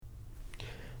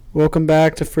Welcome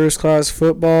back to First Class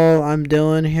Football. I'm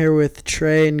Dylan here with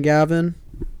Trey and Gavin.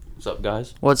 What's up,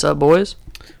 guys? What's up, boys?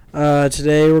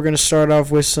 Today we're going to start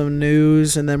off with some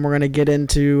news, and then we're going to get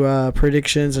into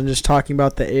predictions and just talking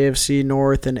about the AFC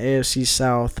North and AFC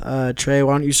South. Trey,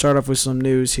 why don't you start off with some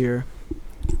news here?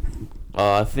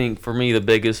 I think for me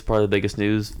probably the biggest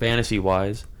news,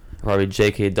 fantasy-wise, probably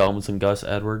J.K. Dobbins and Gus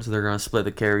Edwards. They're going to split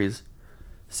the carries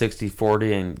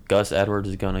 60-40, and Gus Edwards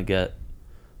is going to get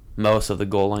most of the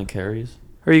goal line carries.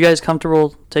 Are you guys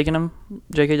comfortable taking him,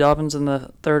 J.K. Dobbins, in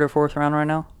the third or fourth round right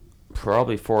now?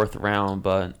 Probably fourth round,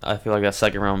 but I feel like that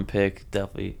second round pick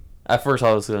definitely. At first,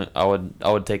 I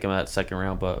would take him at second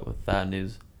round, but with that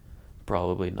news,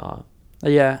 probably not.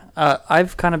 Yeah,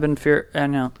 I've kind of been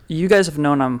you guys have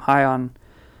known I'm high on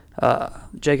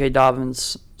J.K.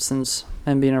 Dobbins since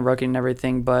him being a rookie and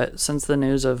everything, but since the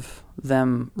news of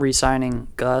them re-signing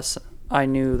Gus, I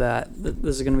knew that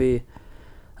this is going to be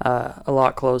a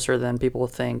lot closer than people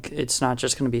think. It's not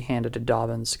just going to be handed to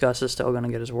Dobbins. Gus is still going to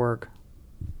get his work.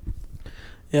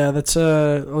 Yeah, those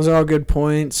are all good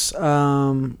points.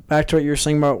 Back to what you were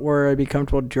saying about where I'd be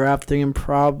comfortable drafting him,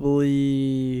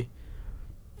 probably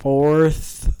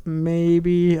fourth,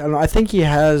 maybe. I don't know. I think he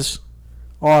has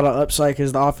a lot of upside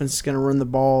because the offense is going to run the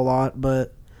ball a lot,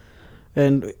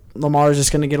 and Lamar's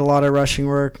just going to get a lot of rushing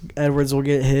work. Edwards will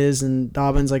get his, and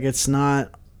Dobbins, it's not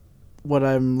what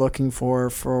I'm looking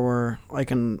for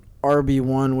like an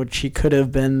RB1, which he could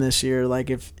have been this year,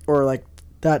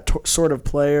 that sort of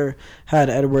player had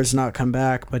Edwards not come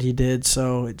back, but he did,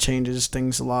 so it changes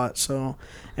things a lot. So,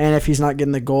 and if he's not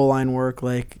getting the goal line work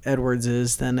like Edwards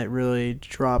is, then it really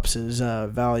drops his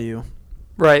value.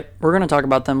 Right. We're going to talk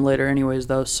about them later anyways,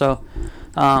 though. So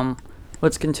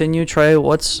let's continue. Trey,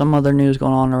 what's some other news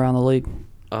going on around the league?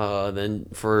 Then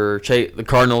for the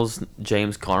Cardinals,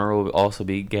 James Conner will also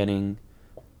be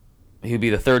he'll be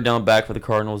the third down back for the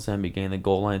Cardinals and be getting the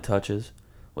goal line touches,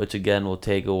 which again will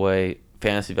take away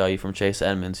fantasy value from Chase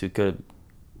Edmonds, who could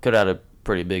have had a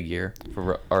pretty big year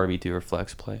for RB2 or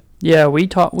flex play. Yeah, we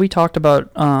talked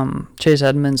about Chase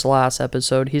Edmonds last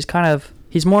episode.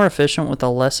 He's more efficient with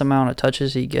the less amount of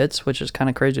touches he gets, which is kind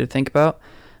of crazy to think about.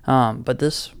 But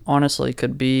this honestly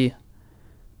could be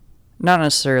not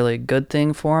necessarily a good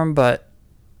thing for him, but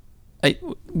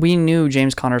we knew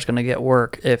James Conner's going to get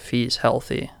work if he's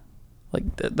healthy.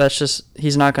 That's just,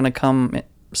 he's not going to come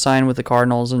sign with the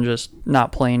Cardinals and just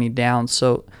not play any downs.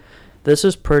 So this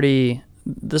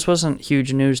wasn't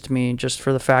huge news to me, just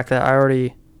for the fact that I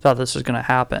already thought this was going to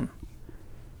happen.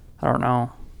 I don't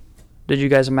know. Did you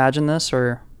guys imagine this,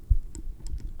 or?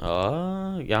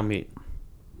 Yeah, I mean,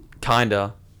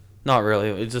 kinda. Not really.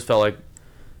 It just felt like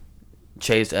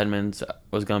Chase Edmonds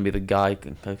was gonna be the guy.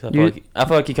 I feel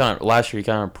like he last year he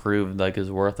kind of proved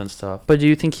his worth and stuff. But do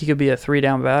you think he could be a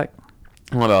 3-down back?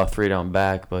 I don't know about a 3-down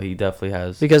back, but he definitely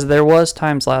has. Because there was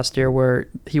times last year where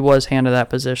he was handed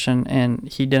that position and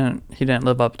he didn't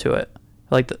live up to it.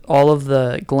 All of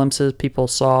the glimpses people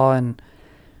saw and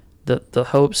the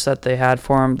hopes that they had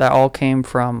for him, that all came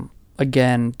from,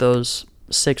 again, those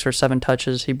 6 or 7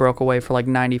 touches. He broke away for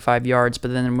 95 yards,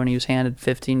 but then when he was handed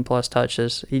 15 plus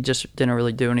touches, he just didn't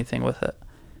really do anything with it.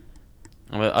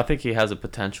 I think he has a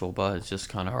potential, but it's just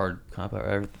kind of hard to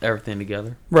put everything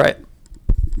together. Right.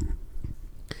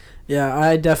 Yeah,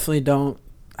 I definitely don't.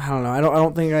 I don't know. I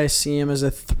don't think I see him as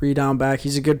a 3-down back.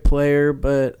 He's a good player,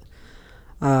 but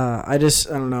I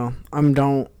don't know. I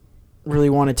don't really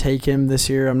want to take him this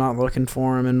year. I'm not looking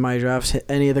for him in my drafts.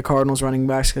 Any of the Cardinals running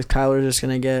backs, because Kyler's just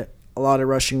going to get a lot of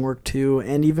rushing work too.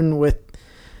 And even with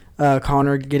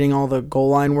Conner getting all the goal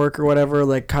line work or whatever,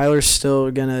 Kyler's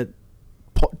still going to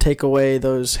take away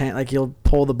those he'll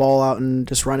pull the ball out and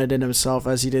just run it in himself,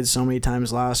 as he did so many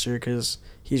times last year, because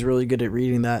he's really good at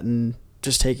reading that and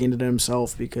just taking it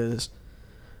himself, because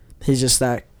he's just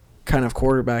that kind of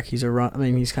quarterback. He's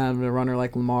he's kind of a runner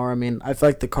like Lamar. I feel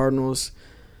like the Cardinals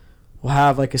will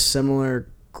have a similar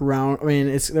ground.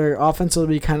 Their offense will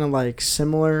be kind of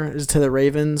similar as to the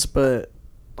Ravens, but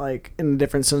in a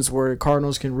different sense, where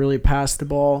Cardinals can really pass the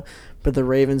ball, but the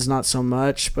Ravens not so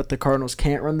much. But the Cardinals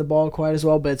can't run the ball quite as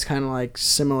well. But it's kind of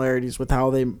similarities with how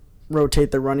they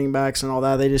rotate the running backs and all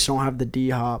that. They just don't have the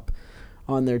D-hop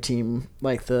on their team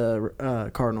like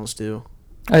the Cardinals do.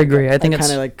 I agree. I think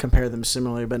kind of compare them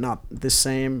similarly, but not the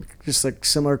same. Just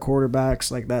similar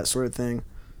quarterbacks, that sort of thing.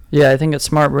 Yeah, I think it's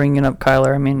smart bringing up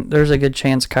Kyler. There's a good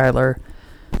chance Kyler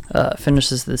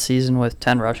finishes the season with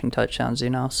 10 rushing touchdowns,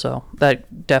 so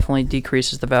that definitely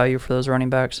decreases the value for those running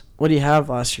backs. What did he have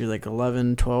last year,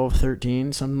 11, 12,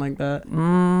 13, something like that?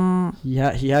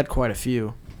 He had quite a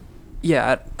few.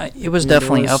 Yeah, it was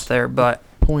definitely up there, but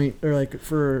point, or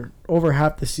for over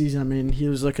half the season, I mean, he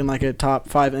was looking like a top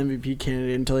 5 MVP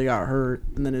candidate until he got hurt,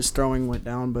 and then his throwing went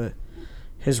down, but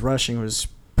his rushing was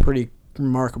pretty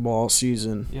remarkable all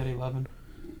season. He had 11.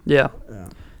 Yeah.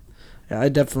 Yeah,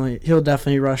 he'll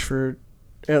definitely rush for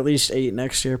at least 8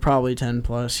 next year, probably 10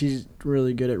 plus. He's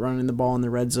really good at running the ball in the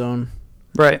red zone.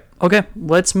 Right. Okay,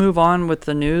 let's move on with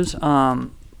the news.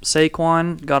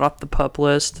 Saquon got off the PUP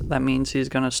list. That means he's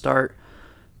going to start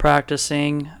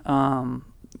practicing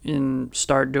and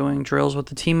start doing drills with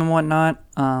the team and whatnot.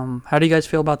 How do you guys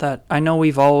feel about that? I know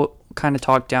we've all kind of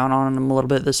talked down on him a little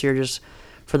bit this year just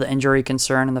for the injury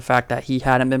concern and the fact that he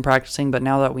hadn't been practicing, but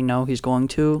now that we know he's going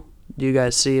to, do you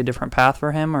guys see a different path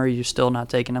for him, or are you still not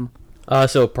taking him? I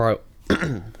still probably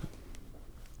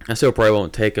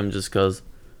won't take him just because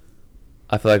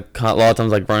I feel like a lot of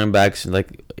times like running backs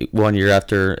like 1 year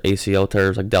after ACL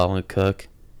tears like Dalvin Cook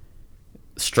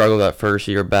struggle that first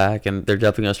year back, and they're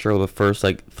definitely gonna struggle the first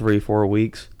like 3-4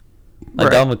 weeks.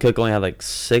 Like Right. Dalvin Cook only had like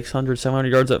 600-700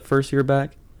 yards that first year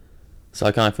back, so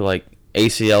I kind of feel like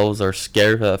ACLs are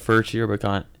scary for that first year,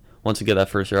 but once you get that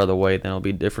first year out of the way, then it'll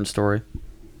be a different story.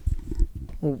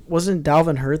 Well, wasn't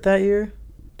Dalvin hurt that year,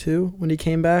 too, when he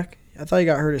came back? I thought he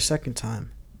got hurt a second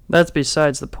time. That's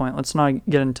besides the point. Let's not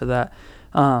get into that.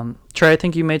 Trey, I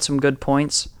think you made some good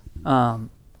points. I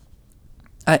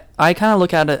kind of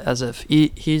look at it as if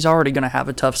he's already going to have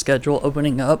a tough schedule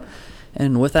opening up,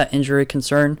 and with that injury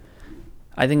concern,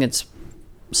 I think it's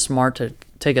smart to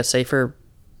take a safer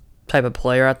type of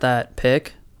player at that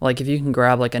pick. Like if you can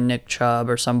grab like a Nick Chubb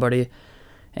or somebody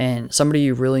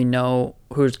you really know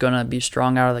who's going to be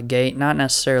strong out of the gate, not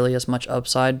necessarily as much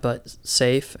upside, but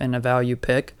safe and a value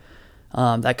pick,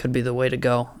 that could be the way to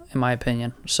go, in my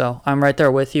opinion. So I'm right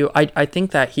there with you. I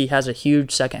think that he has a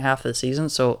huge second half of the season,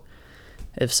 so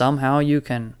if somehow you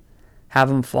can have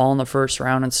him fall in the first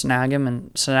round and snag him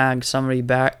and snag somebody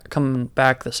coming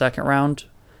back the second round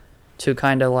to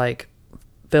kind of like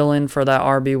fill in for that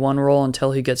RB1 role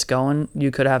until he gets going,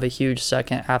 you could have a huge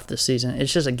second half of the season.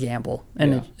 It's just a gamble,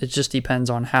 and it just depends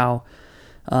on how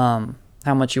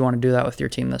much you want to do that with your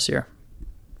team this year.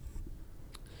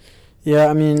 Yeah,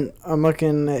 I mean, I'm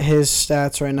looking at his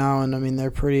stats right now, and I mean, they're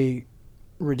pretty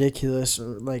ridiculous.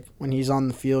 Like, when he's on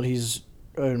the field, he's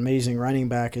an amazing running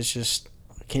back. It's just,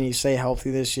 can he stay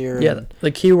healthy this year? Yeah,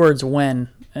 the key word's when,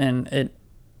 and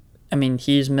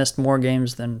he's missed more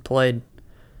games than played.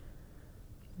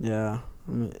 Yeah,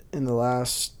 I mean, in the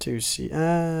last 2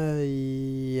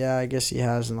 yeah, I guess he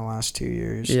has in the last 2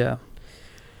 years. Yeah.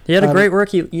 He had a great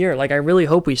rookie year. Like, I really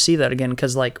hope we see that again,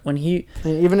 because, like, when he...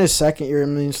 And even his second year, I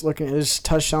mean, looking at his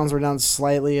touchdowns were down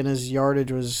slightly, and his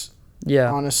yardage was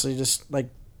honestly just, like,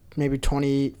 maybe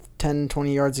 10,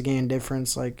 20 yards a game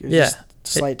difference. Like, it was just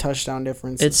slight touchdown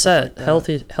difference. It's set. Like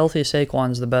healthy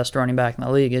Saquon's the best running back in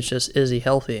the league. It's just, is he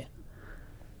healthy?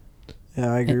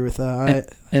 Yeah, I agree with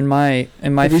that. In my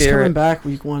if he's coming back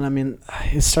week 1, I mean,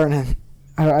 it's starting to...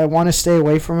 I want to stay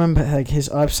away from him, but, like, his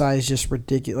upside is just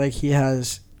ridiculous. Like, he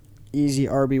has easy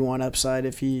RB1 upside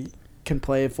if he can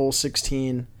play a full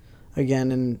 16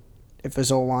 again, and if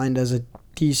his O-line does a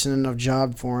decent enough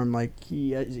job for him, like,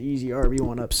 he has easy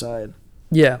RB1 upside.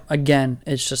 Yeah, again,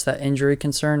 it's just that injury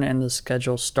concern, and the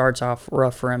schedule starts off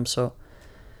rough for him. So,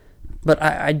 but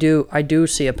I do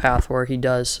see a path where he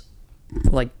does,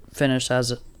 like, finish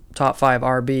as a top 5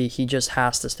 RB. He just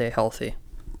has to stay healthy,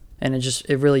 and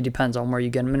it really depends on where you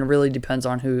get him, and it really depends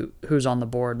on who's on the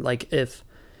board. Like if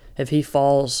he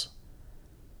falls,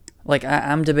 like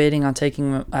I'm debating on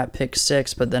taking him at pick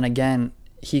 6, but then again,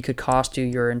 he could cost you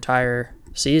your entire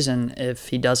season if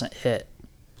he doesn't hit.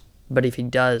 But if he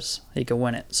does, he could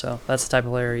win it. So that's the type of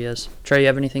player he is. Trey, you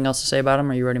have anything else to say about him,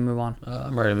 or are you ready to move on?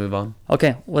 I'm ready to move on.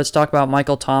 Okay, let's talk about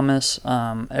Michael Thomas.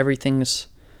 Everything's...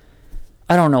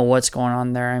 I don't know what's going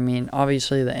on there. I mean,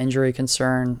 obviously the injury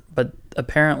concern, but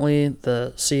apparently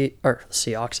the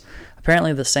Seahawks,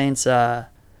 apparently the Saints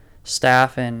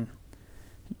staff and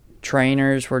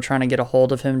trainers were trying to get a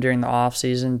hold of him during the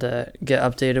offseason to get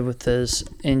updated with his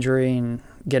injury and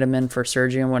get him in for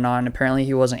surgery and whatnot. And apparently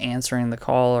he wasn't answering the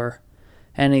call or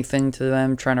anything to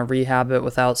them, trying to rehab it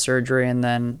without surgery. And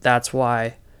then that's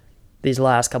why these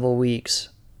last couple of weeks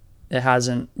it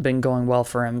hasn't been going well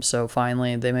for him. So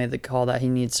finally they made the call that he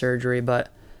needs surgery, but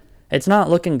it's not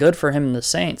looking good for him in the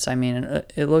Saints. I mean,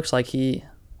 it looks like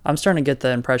I'm starting to get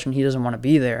the impression he doesn't want to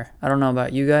be there. I don't know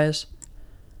about you guys.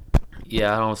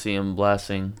 Yeah, I don't see him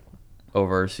lasting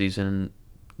over a season in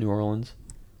New Orleans.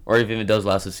 Or even if it does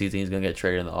last a season, he's going to get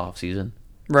traded in the offseason.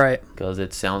 Right. Because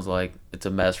it sounds like it's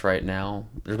a mess right now.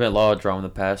 There's been a lot of drama in the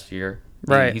past year.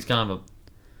 Right. He's kind of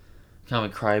a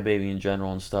crybaby in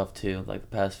general and stuff, too. Like the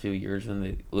past few years when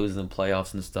they lose in the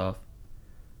playoffs and stuff.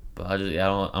 But I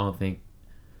don't think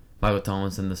Michael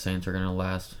Thomas and the Saints are gonna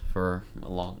last for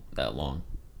that long.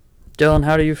 Dylan,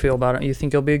 how do you feel about it? You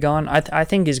think he'll be gone? I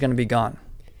think he's going to be gone.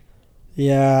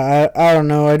 Yeah, I don't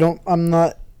know. I'm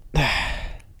not.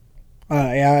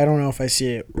 Yeah, I don't know if I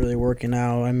see it really working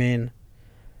out. I mean,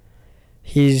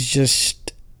 he's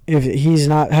just, if he's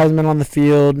not, hasn't been on the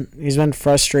field, he's been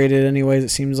frustrated anyways, it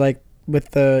seems like,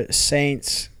 with the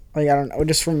Saints. Like, I don't know,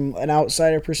 just from an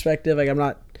outsider perspective, like,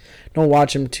 don't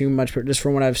watch him too much, but just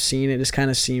from what I've seen, it just kind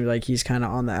of seems like he's kind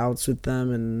of on the outs with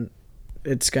them, and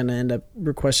it's going to end up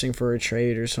requesting for a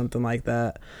trade or something like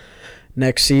that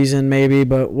next season maybe.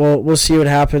 But we'll see what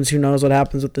happens. Who knows what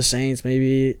happens with the Saints?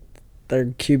 Maybe their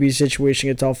QB situation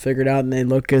gets all figured out and they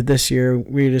look good this year.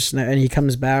 And he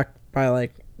comes back by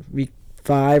like week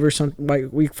 5 or something,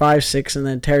 like week 5, 6, and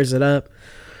then tears it up.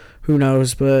 Who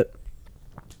knows? But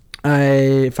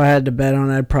if I had to bet on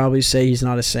it, I'd probably say he's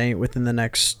not a Saint within the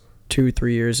next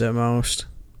 2-3 years at most.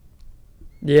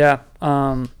 Yeah.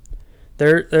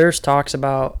 There's talks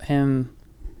about him,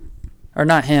 or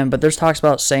not him, but there's talks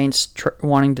about Saints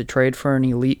wanting to trade for an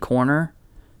elite corner.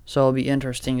 So it'll be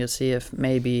interesting to see if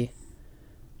maybe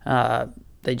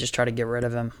they just try to get rid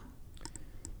of him.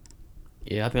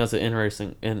 Yeah, I think that's an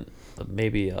interesting, and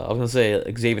maybe I was gonna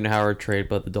say Xavier Howard trade,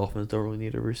 but the Dolphins don't really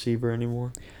need a receiver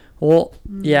anymore. Well,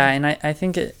 yeah, and I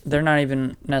think they're not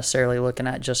even necessarily looking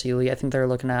at just elite. I think they're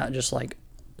looking at just like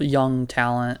young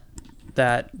talent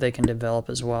that they can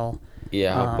develop as well.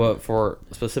 Yeah, but for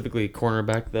specifically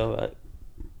cornerback though,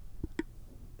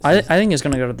 I think he's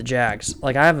gonna go to the Jags.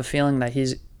 Like, I have a feeling that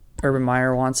Urban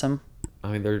Meyer wants him.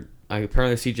 I mean,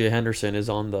 apparently C.J. Henderson is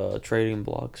on the trading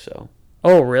block. So.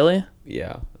 Oh, really?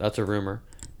 Yeah, that's a rumor.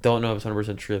 Don't know if it's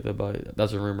 100% true, but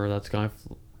that's a rumor that's kind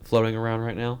of floating around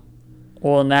right now.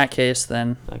 Well, in that case,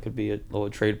 then that could be a little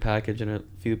trade package and a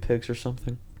few picks or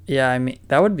something. Yeah, I mean,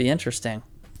 that would be interesting.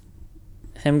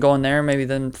 Him going there, maybe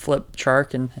then flip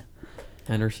Chark and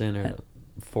Henderson or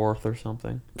 4th or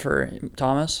something for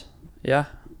Thomas. Yeah,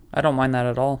 I don't mind that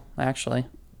at all, actually.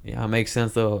 Yeah, it makes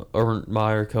sense though. Urban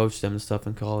Meyer coached them and stuff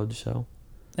in college, so.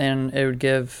 And it would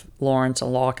give Lawrence a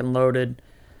lock and loaded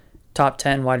top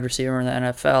 10 wide receiver in the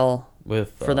NFL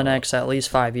for the next at least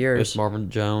 5 years. With Marvin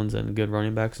Jones and good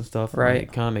running backs and stuff. Right. I mean,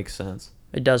 it kind of makes sense.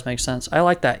 It does make sense. I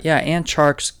like that. Yeah, and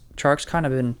Chark's kind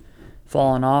of been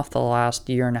falling off the last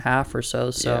year and a half or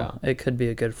so, It could be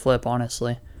a good flip,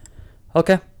 honestly.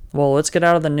 Okay, well, let's get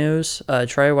out of the news.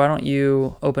 Trey, why don't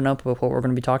you open up with what we're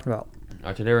going to be talking about? All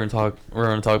right, today we're going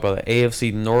to talk about the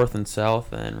AFC North and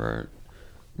South, and we're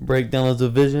break down those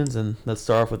divisions, and let's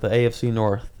start off with the AFC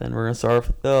North, and we're going to start off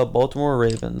with the Baltimore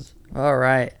Ravens. All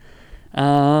right.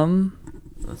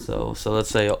 So let's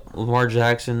say Lamar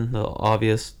Jackson, the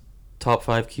obvious top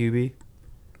 5 QB.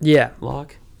 Yeah.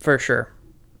 Lock? For sure.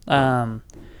 I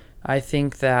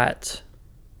think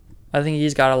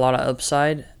he's got a lot of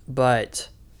upside, but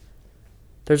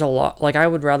there's a lot. Like, I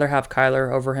would rather have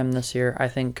Kyler over him this year. I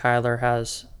think Kyler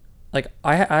has, like,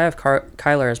 I have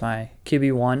Kyler as my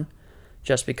QB1.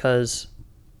 Just because,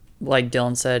 like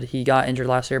Dylan said, he got injured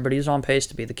last year, but he was on pace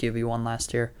to be the QB1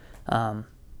 last year.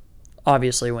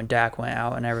 Obviously, when Dak went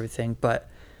out and everything, but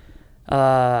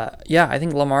yeah, I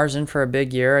think Lamar's in for a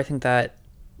big year. I think that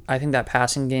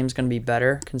passing game's going to be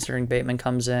better considering Bateman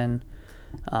comes in.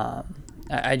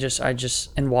 I just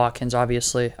and Watkins,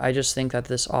 obviously. I just think that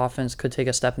this offense could take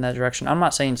a step in that direction. I'm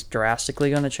not saying it's drastically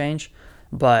going to change,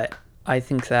 but I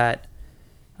think that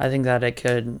it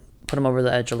could put him over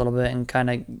the edge a little bit and kind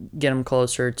of get him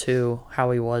closer to how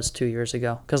he was 2 years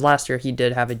ago. Because last year he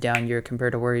did have a down year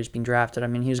compared to where he was being drafted. I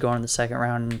mean, he was going in the second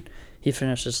round and he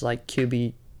finished as like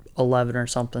QB 11 or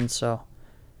something. So.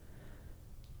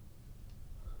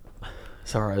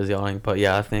 Sorry, I was yawning, but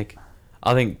yeah, I think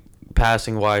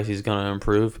passing wise he's gonna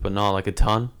improve, but not like a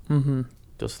ton. Mm-hmm.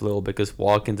 Just a little bit, because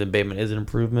Watkins and Bateman is an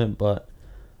improvement, but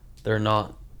they're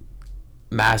not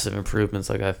massive improvements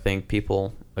like I think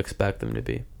people expect them to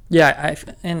be. Yeah,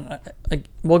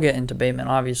 we'll get into Bateman,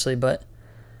 obviously, but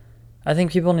I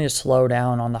think people need to slow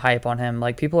down on the hype on him.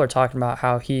 Like, people are talking about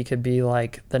how he could be,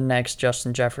 like, the next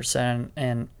Justin Jefferson,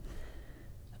 and,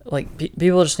 like,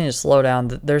 people just need to slow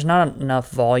down. There's not enough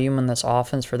volume in this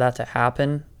offense for that to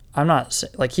happen. I'm not,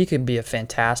 like, he could be a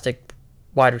fantastic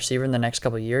wide receiver in the next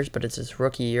couple of years, but it's his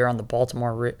rookie year on the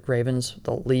Baltimore Ravens,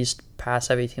 the least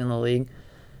pass-heavy team in the league.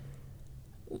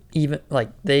 Even like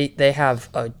they have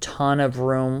a ton of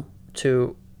room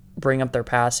to bring up their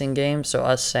passing game, so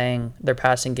us saying their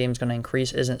passing game is going to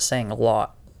increase isn't saying a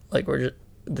lot. Like,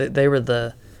 they threw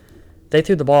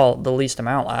the ball the least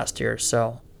amount last year,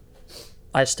 so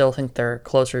I still think they're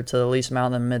closer to the least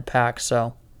amount than mid-pack.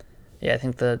 So I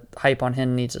think the hype on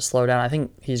him needs to slow down. I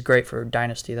think he's great for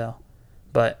Dynasty, though.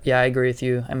 But, yeah, I agree with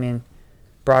you. I mean,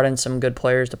 brought in some good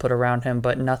players to put around him,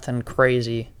 but nothing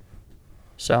crazy.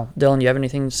 So, Dylan, you have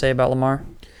anything to say about Lamar?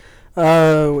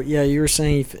 Yeah, you were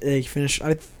saying he finished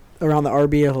around the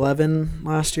RB 11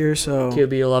 last year, so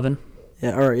QB 11.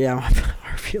 Yeah,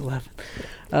 RB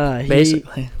 11.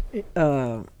 Basically.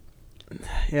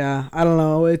 Yeah, I don't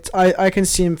know. I can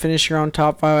see him finishing around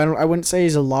top 5. I wouldn't say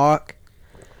he's a lock,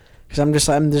 because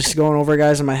I'm just going over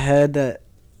guys in my head that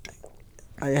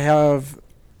I have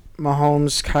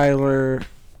Mahomes, Kyler,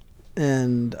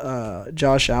 and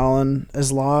Josh Allen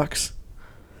as locks.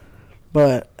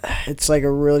 But it's like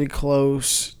a really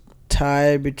close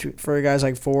tie for guys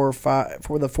like 4 or 5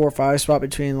 for the 4 or 5 spot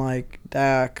between like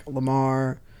Dak,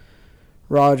 Lamar,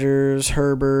 Rodgers,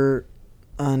 Herbert,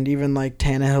 and even like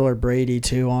Tannehill or Brady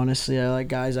too. Honestly, I like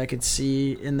guys I could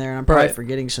see in there. And I'm probably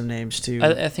forgetting some names too.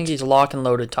 I think he's lock and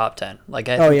loaded top 10. Like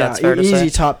I think that's fair to say. Easy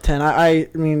top 10. I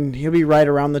mean he'll be right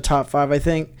around the top 5. I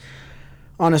think.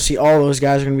 Honestly, all those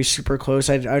guys are going to be super close.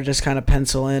 I just kind of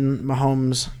pencil in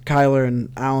Mahomes, Kyler,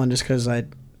 and Allen just because I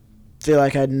feel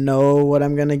like I know what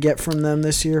I'm going to get from them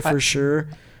this year for sure.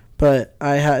 But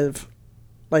I have,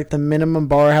 like, the minimum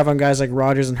bar I have on guys like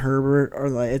Rodgers and Herbert, or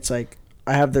like it's like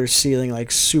I have their ceiling like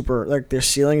super, like their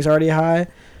ceiling's already high.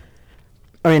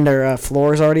 I mean, their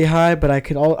floor is already high, but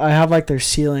I have like their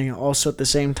ceiling also at the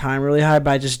same time really high, but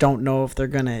I just don't know if they're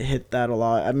going to hit that a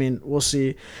lot. I mean, we'll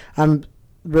see. I'm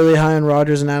really high on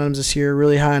Rodgers and Adams this year.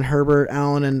 Really high on Herbert,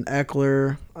 Allen, and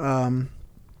Eckler,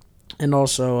 and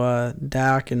also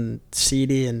Dak and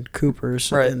CeeDee and Cooper.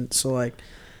 So, right.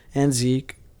 And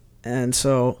Zeke, and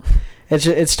so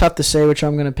it's tough to say which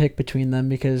I'm going to pick between them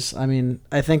because I mean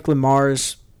I think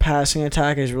Lamar's passing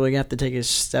attack is really going to have to take a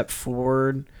step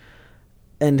forward.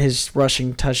 And his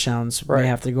rushing touchdowns may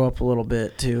have to go up a little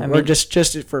bit too. Or just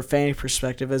for a fan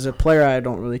perspective, as a player, I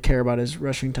don't really care about his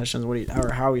rushing touchdowns,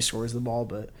 or how he scores the ball.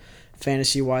 But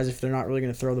fantasy wise, if they're not really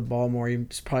going to throw the ball more,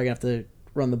 he's probably going to have to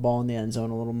run the ball in the end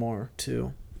zone a little more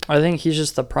too. I think he's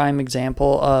just the prime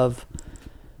example of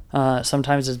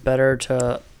sometimes it's better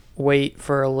to wait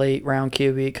for a late round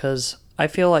QB because I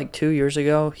feel like 2 years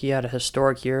ago he had a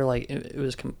historic year. Like it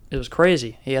was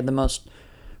crazy. He had the most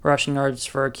rushing yards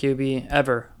for a QB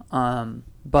ever.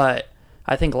 But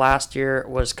I think last year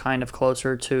was kind of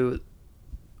closer to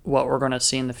what we're going to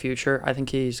see in the future. I think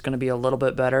he's going to be a little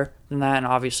bit better than that, and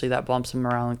obviously that bumps him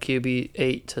around QB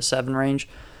 8 to 7 range.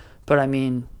 But I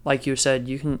mean, like you said,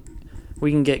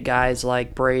 we can get guys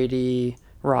like Brady,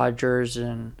 Rodgers,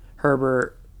 and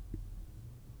Herbert.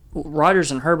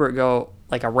 Rodgers and Herbert go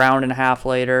like a round and a half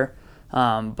later,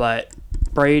 but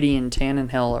Brady and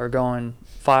Tannehill are going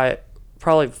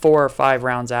probably 4 or 5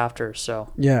 rounds after.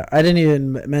 So yeah, I didn't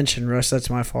even mention Russ. That's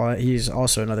my fault. He's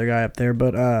also another guy up there.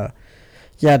 But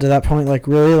yeah, to that point, like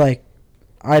really, like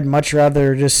I'd much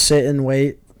rather just sit and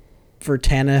wait for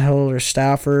Tannehill or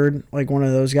Stafford, like one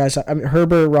of those guys. I mean,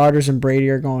 Herbert, Rodgers, and Brady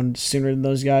are going sooner than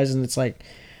those guys, and it's like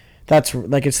that's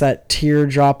like it's that tier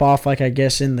drop off, like I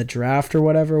guess in the draft or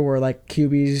whatever, where like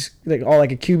QBs, like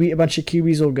a bunch of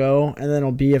QBs will go, and then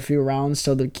it'll be a few rounds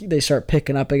till they start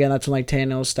picking up again. That's when like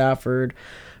Tannehill, Stafford,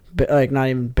 but like not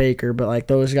even Baker, but like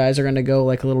those guys are gonna go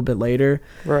like a little bit later,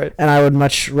 right? And I would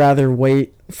much rather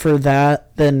wait for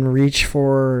that than reach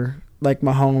for like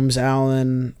Mahomes,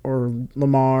 Allen, or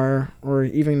Lamar, or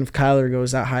even if Kyler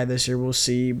goes that high this year, we'll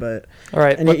see. But all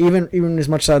right, and even as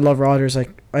much as I love Rodgers,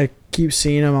 like I keep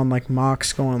seeing him on like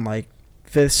mocks going like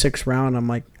 5th, 6th round. I'm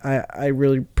like I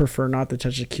really prefer not to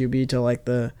touch a QB till like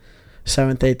the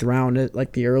 7th, 8th round at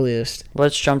like the earliest.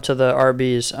 Let's jump to the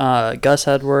RBs. Gus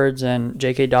Edwards and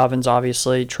J.K. Dobbins.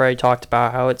 Obviously, Trey talked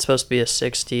about how it's supposed to be a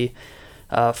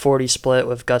 60-40 split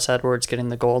with Gus Edwards getting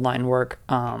the goal line work.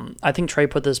 I think Trey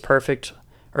put this perfect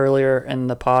earlier in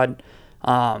the pod.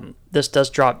 This does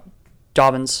drop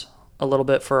Dobbins a little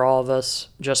bit for all of us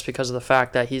just because of the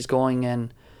fact that he's going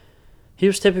in. He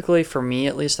was typically, for me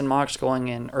at least in mocks, going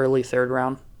in early 3rd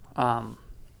round.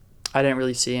 I didn't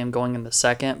really see him going in the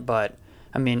 2nd, but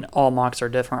I mean, all mocks are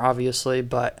different, obviously.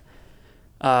 But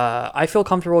I feel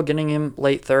comfortable getting him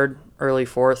late 3rd, early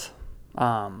 4th.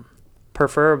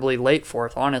 Preferably late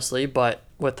 4th, honestly, but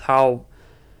with how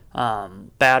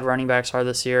bad running backs are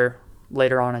this year,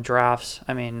 later on in drafts,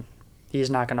 I mean,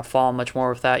 he's not going to fall much more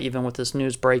with that, even with this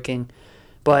news breaking.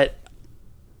 But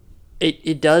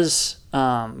it does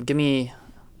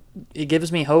it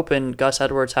gives me hope in Gus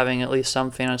Edwards having at least some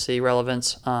fantasy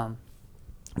relevance.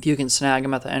 If you can snag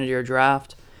him at the end of your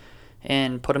draft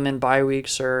and put him in bye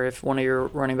weeks, or if one of your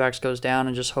running backs goes down,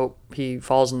 and just hope he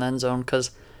falls in the end zone,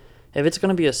 because if it's going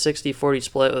to be a 60-40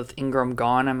 split with Ingram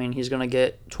gone, I mean, he's going to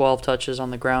get 12 touches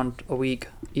on the ground a week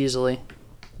easily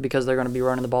because they're going to be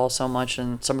running the ball so much,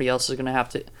 and somebody else is going to have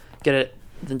to get it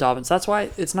than Dobbins. That's why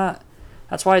it's not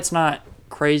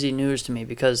crazy news to me,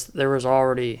 because there was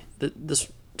already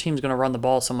this team's going to run the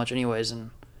ball so much anyways,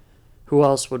 and who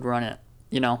else would run it,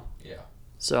 Yeah.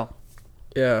 So.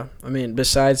 Yeah, I mean,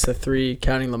 besides the 3,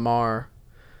 counting Lamar,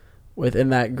 within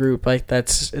that group, like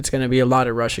it's going to be a lot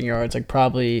of rushing yards. Like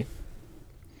probably,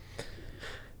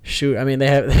 I mean, they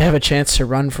have a chance to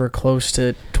run for close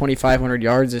to 2,500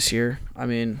 yards this year. I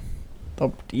mean,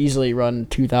 they'll easily run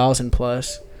 2,000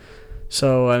 plus.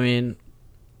 So I mean,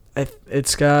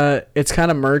 it's kind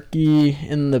of murky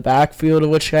in the backfield of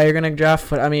which guy you're going to draft.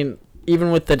 But I mean,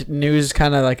 even with the news,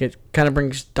 kind of like it kind of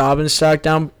brings Dobbins' stock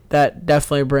down. That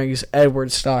definitely brings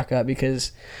Edwards' stock up,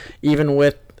 because even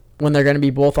when they're going to be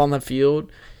both on the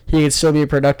field, he could still be a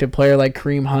productive player like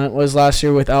Kareem Hunt was last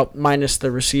year minus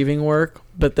the receiving work.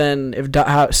 But then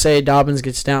if say Dobbins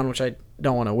gets down, which I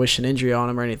don't want to wish an injury on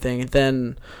him or anything,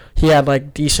 then he had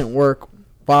like decent work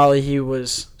while he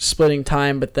was splitting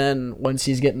time. But then once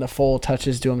he's getting the full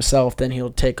touches to himself, then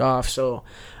he'll take off. So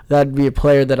that'd be a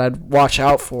player that I'd watch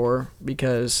out for,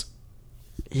 because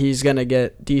he's going to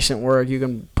get decent work. You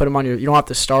can put him on you don't have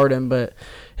to start him, but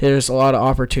there's a lot of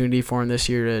opportunity for him this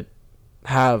year to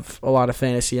have a lot of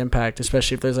fantasy impact,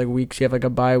 especially if there's like weeks you have like a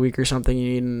bye week or something,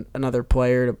 you need another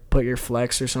player to put your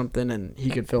flex or something, and he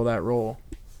could fill that role.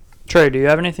 Trey, do you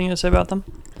have anything to say about them?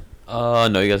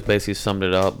 No, you guys basically summed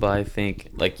it up, but I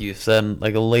think, like you said,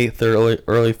 like a late third,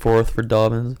 early fourth for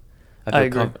Dobbins. I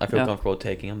feel comfortable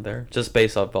taking him there, just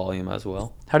based off volume as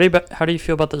well. How do you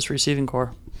feel about this receiving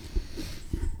core?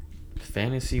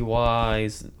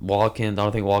 Fantasy-wise, Watkins, I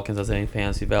don't think Watkins has any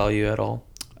fantasy value at all.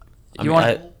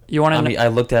 I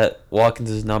looked at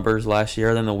Watkins' numbers last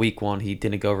year, then the week 1, he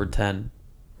didn't go over 10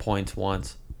 points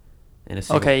once.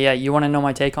 Okay, yeah, you want to know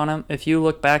my take on him? If you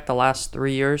look back the last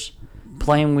 3 years,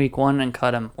 play him week 1 and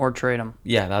cut him or trade him.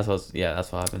 Yeah, that's what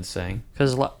I've been saying.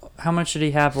 Because how much did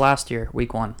he have last year,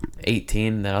 week 1?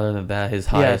 18. Then other than that, his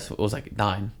highest was like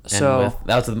 9. So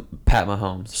that was with Pat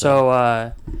Mahomes.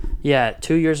 So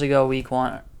 2 years ago, week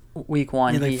one,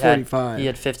 he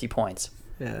had 50 points.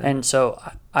 Yeah. And so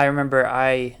I remember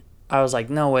I was like,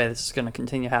 no way, this is going to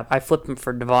continue to happen. I flipped him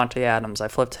for Devontae Adams. I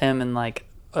flipped him in like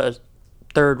a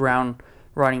 3rd round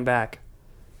running back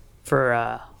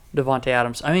for Devontae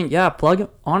Adams. I mean, yeah, plug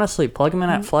him in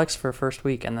at flex for first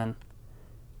week, and then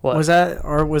what? Was that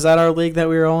our league that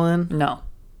we were all in? No,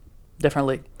 different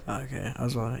league. Okay, I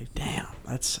was like, damn,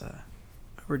 that's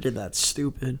whoever did that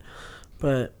stupid,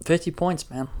 but 50 points,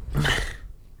 man.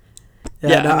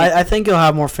 I think he'll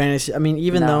have more fantasy. I mean,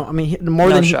 more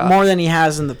than he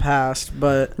has in the past,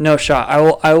 but no shot.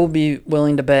 I will be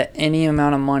willing to bet any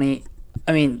amount of money.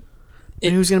 I mean,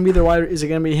 who's going to be the wide? Is it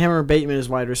going to be him or Bateman as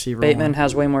wide receiver? Bateman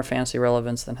has way more fantasy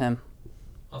relevance than him.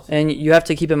 And you have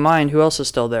to keep in mind who else is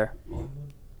still there.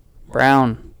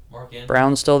 Brown.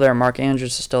 Brown's still there. Mark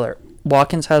Andrews is still there.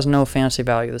 Watkins has no fantasy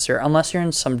value this year. Unless you're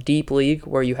in some deep league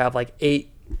where you have like 8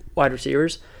 wide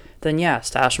receivers, then yeah,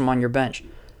 stash him on your bench.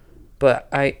 But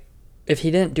if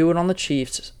he didn't do it on the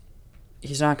Chiefs,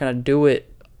 he's not going to do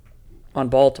it on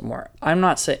Baltimore. I'm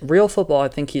not saying real football, I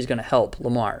think he's going to help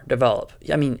Lamar develop.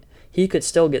 I mean, he could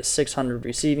still get 600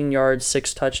 receiving yards,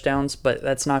 6 touchdowns, but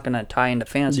that's not going to tie into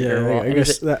fantasy very well.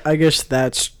 I guess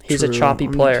that's he's true. A choppy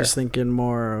player. I'm just thinking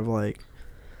more of like,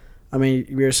 I mean,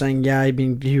 we were saying, yeah, I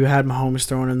mean, you had Mahomes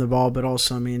throwing in the ball, but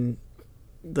also, I mean,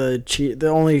 the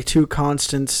only 2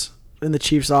 constants in the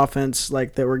Chiefs' offense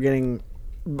like that were getting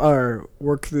or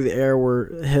work through the air were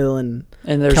Hill and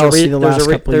Kelsey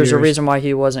There's a reason why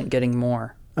he wasn't getting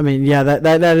more. I mean, yeah,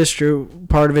 that is true.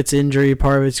 Part of it's injury,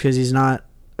 part of it's because he's not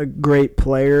a great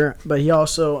player, but he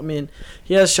also, I mean,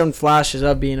 he has shown flashes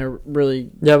of being a really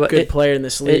good player in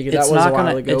this league. That was a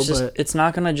while ago, but it's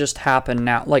not going to just happen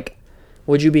now. Like,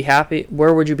 would you be happy?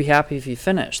 Where would you be happy if he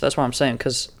finished? That's what I'm saying.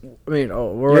 Because I mean,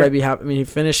 where would I be happy? I mean, he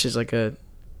finishes like a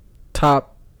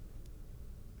top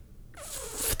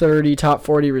 30, top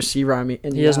 40 receiver. I mean,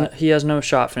 he has no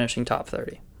shot finishing top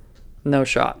 30. No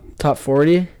shot. Top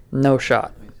 40? No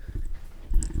shot.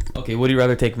 Okay, would you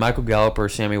rather take Michael Gallup or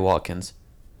Sammy Watkins?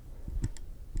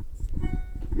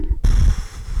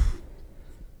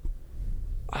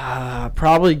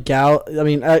 Probably Gallup. I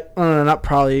mean, not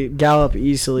probably Gallup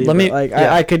easily.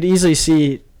 I could easily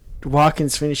see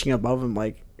Watkins finishing above him,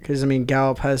 like, because I mean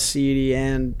Gallup has CeeDee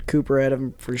and Cooper ahead of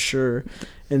him for sure,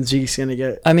 and Zeke's gonna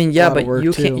get. I mean, yeah, but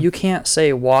you can't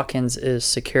say Watkins is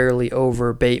securely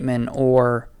over Bateman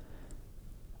or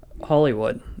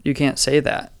Hollywood. You can't say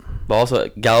that. But also,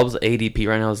 Gallup's ADP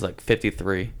right now is like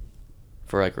 53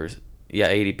 for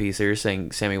ADP. So you're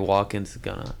saying Sammy Watkins is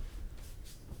gonna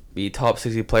be top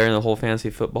 60 player in the whole fantasy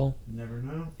football? You never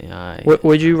know. Yeah.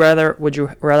 Would you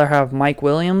rather have Mike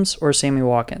Williams or Sammy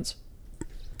Watkins?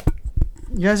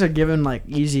 You guys are giving like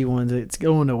easy ones. It's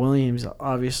going to Williams,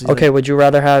 obviously. Okay, would you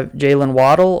rather have Jalen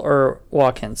Waddle or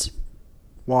Watkins?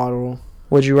 Waddle,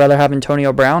 Would you rather have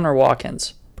Antonio Brown or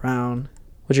Watkins? Brown.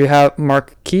 Would you have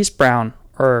Marquise Brown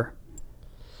or?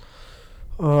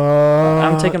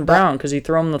 I'm taking Brown because you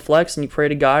throw him the flex and you pray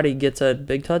to God he gets a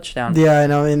big touchdown. Yeah, I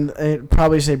know, and I'd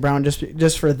probably say Brown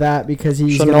just for that because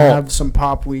he's Chenault. gonna have some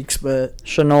pop weeks, but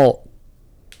Chenault,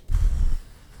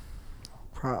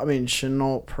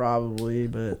 Chenault probably,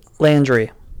 but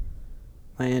Landry,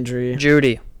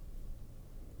 Judy.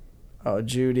 Oh,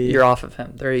 Judy. You're off of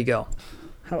him. There you go.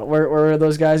 Where are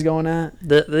those guys going at?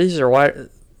 These are wide.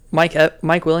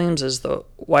 Mike Williams is the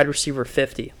wide receiver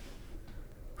 50.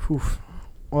 Whew.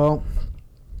 Well,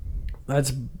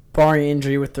 that's barring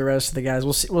injury with the rest of the guys.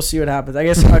 We'll see what happens. I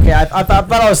guess. Okay, I thought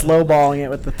I was lowballing it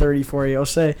with the 34. I'll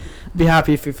say, be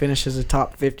happy if he finishes a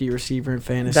top 50 receiver in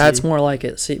fantasy. That's more like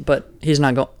it. See, but he's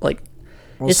not going like.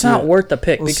 It's not it. worth the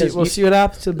pick We'll because see what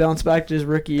happens to bounce back to his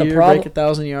rookie year, break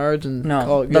 1,000 yards, and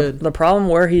call it good. The problem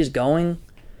where he's going,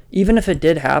 even if it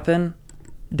did happen,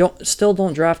 don't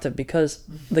draft it because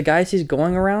the guys he's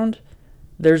going around,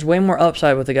 there's way more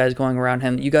upside with the guys going around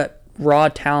him. You got raw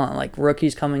talent like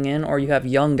rookies coming in, or you have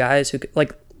young guys who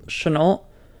like Chenault.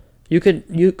 You could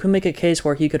make a case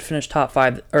where he could finish top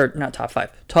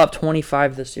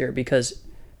 25 this year because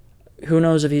who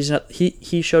knows if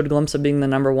he showed a glimpse of being the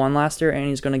number one last year and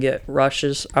he's going to get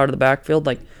rushes out of the backfield.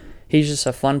 Like he's just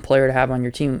a fun player to have on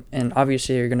your team, and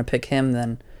obviously you're going to pick him.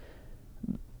 Then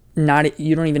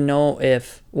you don't even know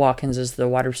if Watkins is the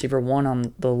wide receiver 1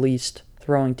 on the least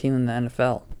throwing team in the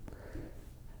NFL.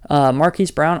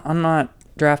 Marquise Brown, I'm not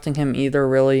drafting him either,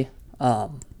 really.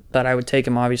 But I would take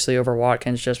him, obviously, over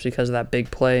Watkins just because of that big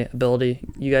play ability.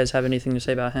 You guys have anything to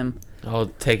say about him? I'll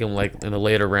take him like in the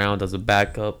later round as a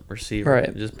backup receiver.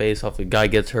 Right. Just based off the guy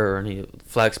gets hurt and he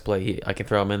flex play, I can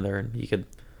throw him in there and he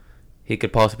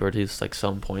could possibly produce like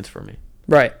some points for me.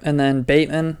 Right. And then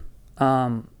Bateman.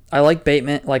 I like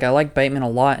Bateman. I like Bateman a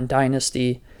lot in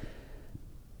Dynasty.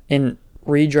 In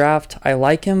redraft, I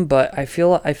like him, but I feel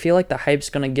like the hype's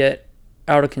gonna get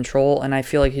out of control, and I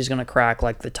feel like he's gonna crack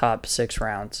like the top 6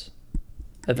 rounds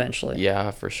eventually.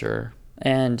 Yeah, for sure.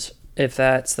 And if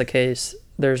that's the case,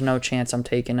 there's no chance I'm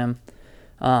taking him.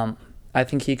 I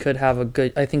think he could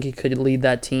lead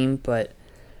that team, but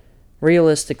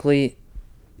realistically,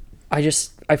 I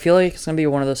feel like it's gonna be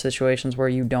one of those situations where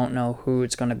you don't know who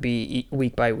it's gonna be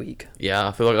week by week. Yeah,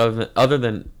 I feel like other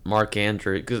than Mark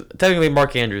Andrews, because technically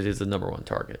Mark Andrews is the number 1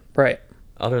 target. Right.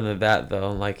 Other than that,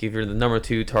 though, like if you're the number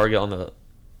 2 target on the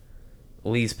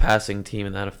least passing team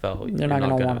in the NFL, you're not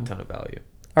going to have a ton of value.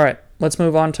 All right, let's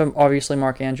move on to obviously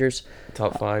Mark Andrews.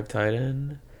 Top 5 tight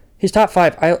end. He's top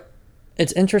 5.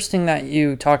 It's interesting that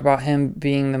you talk about him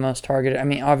being the most targeted. I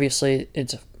mean, obviously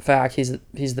it's a fact.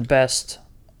 He's the best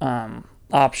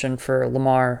option for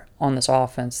Lamar on this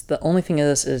offense. The only thing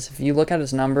is if you look at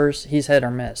his numbers, he's hit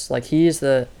or miss. Like he's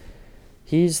the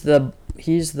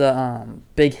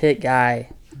big hit guy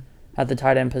at the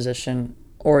tight end position,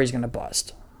 or he's gonna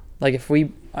bust. Like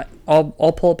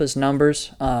I'll pull up his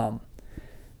numbers.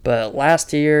 But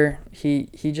last year he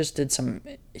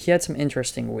had some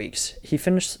interesting weeks. He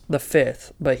finished the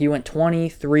 5th, but he went 20,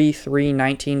 3, 3,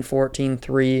 19, 14,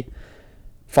 3,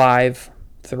 5,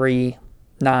 3,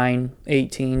 9,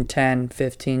 18, 10,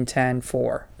 15, 10,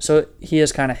 4. So he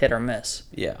is kind of hit or miss.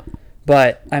 Yeah.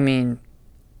 But I mean,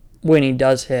 when he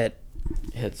does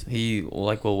hits, he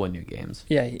will win you games.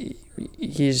 Yeah,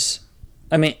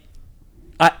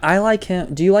 I like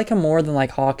him. Do you like him more than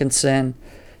like Hawkinson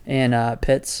and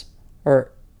Pitts,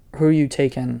 or who are you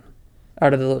taking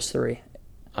out of those 3?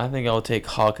 I think I'll take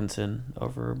Hawkinson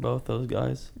over both those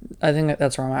guys. I think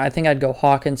that's wrong. I think I'd go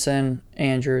Hawkinson,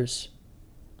 Andrews,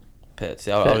 Pitts.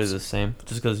 Yeah, I'll do the same.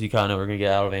 Just because you kind of know we're gonna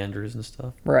get out of Andrews and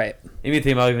stuff. Right. If you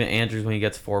think about even Andrews when he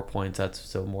gets 4 points, that's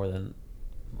still more than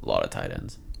a lot of tight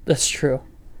ends. That's true.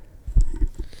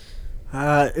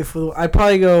 I'd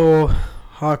probably go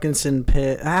Hawkinson,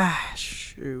 Pitt.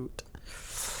 Shoot.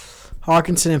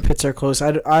 Hawkinson and Pitts are close.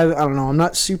 I don't know. I'm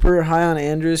not super high on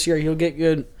Andrews here. He'll get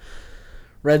good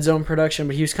red zone production,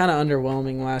 but he was kind of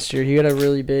underwhelming last year. He had a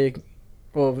really big,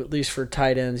 well, at least for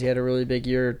tight ends, he had a really big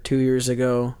year 2 years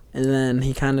ago. And then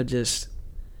he kind of just,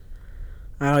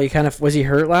 I don't know, was he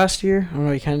hurt last year? I don't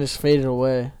know, he kind of just faded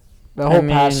away. The whole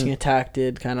passing attack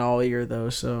did kind of all year, though,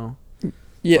 so.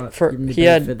 Yeah, he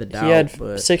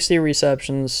had 60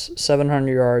 receptions,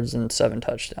 700 yards, and 7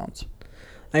 touchdowns.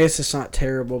 I guess it's not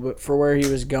terrible, but for where he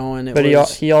was going, But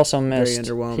was he also very missed.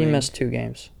 underwhelming. He missed 2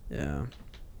 games. Yeah.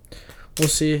 We'll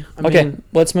see. Okay,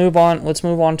 let's move on. Let's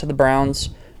move on to the Browns.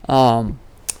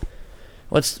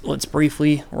 Let's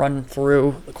briefly run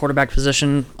through the quarterback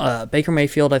position. Baker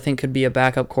Mayfield, I think, could be a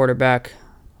backup quarterback.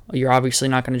 You're obviously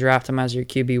not going to draft him as your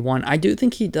QB1. I do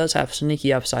think he does have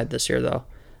sneaky upside this year, though.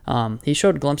 He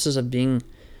showed glimpses of being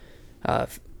a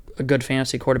good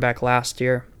fantasy quarterback last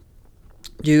year.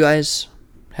 Do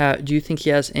you think he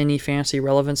has any fantasy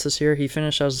relevance this year? He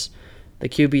finished as the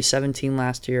QB 17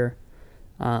 last year,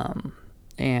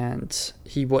 and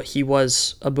he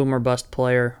was a boom or bust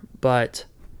player. But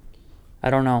I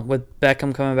don't know. With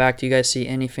Beckham coming back, do you guys see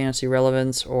any fantasy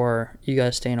relevance, or you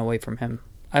guys staying away from him?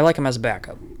 I like him as a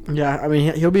backup. Yeah, I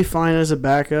mean, he'll be fine as a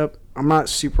backup. I'm not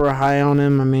super high on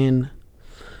him. I mean,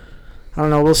 I don't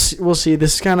know. We'll see.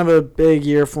 This is kind of a big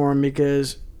year for him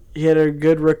because he had a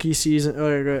good rookie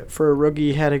season. For a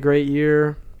rookie, he had a great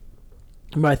year.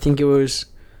 But I think it was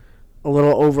a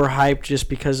little overhyped just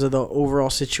because of the overall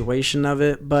situation of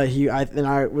it. But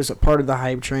I was a part of the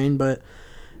hype train.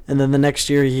 And then the next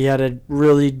year he had a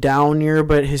really down year,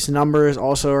 but his numbers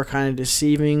also are kind of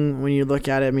deceiving when you look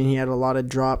at it. I mean, he had a lot of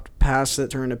dropped passes that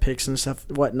turned to picks and stuff,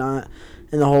 whatnot.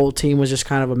 And the whole team was just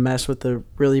kind of a mess with the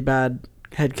really bad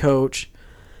head coach.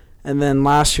 And then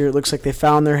last year it looks like they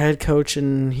found their head coach,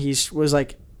 and he was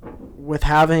like, with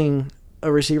having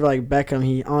a receiver like Beckham,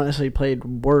 he honestly played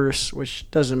worse, which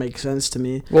doesn't make sense to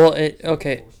me. Well,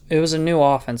 it was a new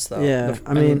offense though. Yeah,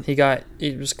 I mean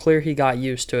it was clear he got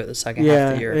used to it the second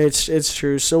half of the year. Yeah, it's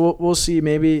true. So we'll see.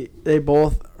 Maybe they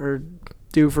both are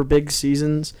due for big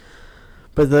seasons,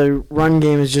 but the run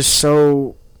game is just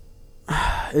so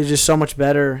much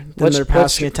better than their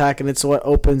passing attack, and it's what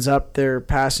opens up their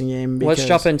passing game. Let's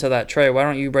jump into that. Trey, why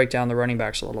don't you break down the running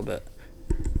backs a little bit?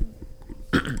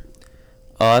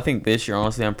 I think this year,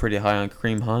 honestly, I'm pretty high on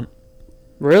Kareem Hunt.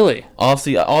 Really?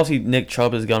 Obviously, Nick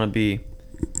Chubb is gonna be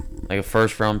like a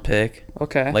first-round pick.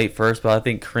 Okay. Late first, but I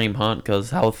think Kareem Hunt,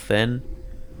 because how thin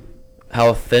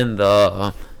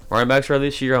the running backs are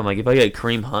this year. I'm like, if I get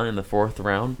Kareem Hunt in the 4th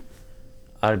round,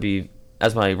 I'd be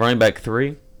as my running back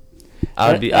 3.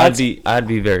 I'd be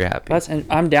very happy.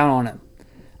 I'm down on him.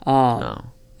 No.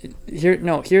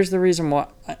 Here's the reason why.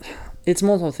 It's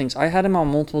multiple things. I had him on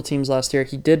multiple teams last year.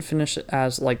 He did finish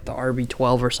as like the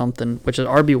RB12 or something, which is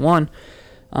RB1.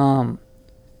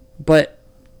 But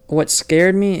what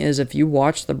scared me is if you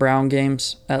watch the Brown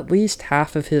games, at least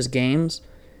half of his games,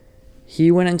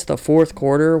 he went into the 4th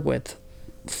quarter with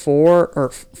 4 or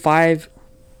 5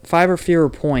 or fewer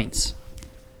points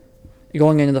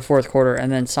going into the 4th quarter,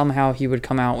 and then somehow he would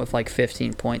come out with like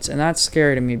 15 points. And that's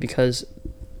scary to me because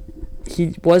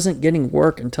he wasn't getting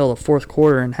work until the 4th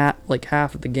quarter in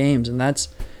half of the games, and that's,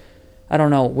 I don't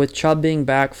know, with Chubb being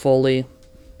back fully,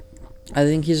 I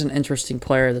think he's an interesting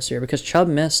player this year because Chubb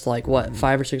missed 5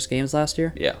 or 6 games last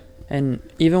year. Yeah. And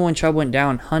even when Chubb went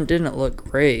down, Hunt didn't look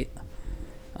great.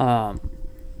 So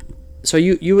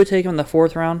you would take him in the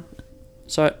 4th round?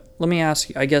 So let me ask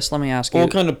you. Well,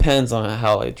 it kind of depends on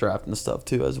how I draft and stuff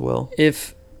too, as well.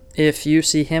 If you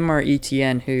see him or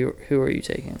ETN, who are you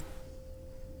taking?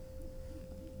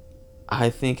 I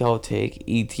think I'll take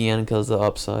ETN because of the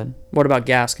upside. What about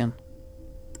Gaskin?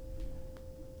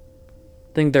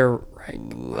 I think they're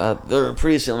right. They're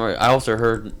pretty similar. I also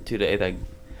heard today that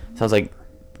sounds like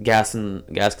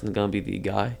Gaskin's gonna be the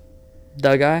guy.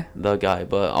 The guy? The guy,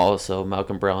 but also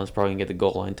Malcolm Brown's probably gonna get the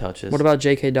goal line touches. What about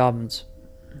J.K. Dobbins?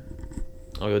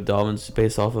 I'll go Dobbins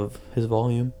based off of his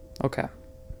volume. Okay.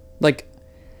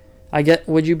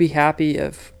 Would you be happy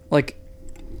if,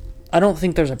 I don't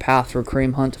think there's a path for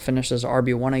Kareem Hunt to finish as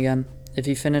RB1 again. If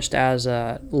he finished as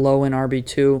low in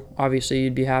RB2, obviously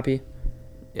you'd be happy.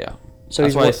 Yeah. So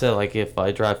that's why I said, if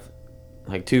I draft,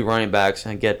 2 running backs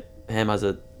and get him as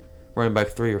a running back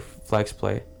 3 or flex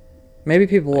play. Maybe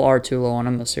people are too low on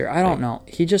him this year. I don't know.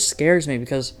 He just scares me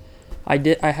because I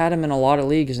had him in a lot of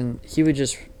leagues, and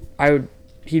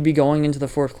he'd be going into the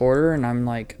 4th quarter, and I'm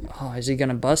like, oh, is he going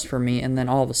to bust for me? And then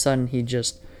all of a sudden he'd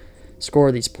just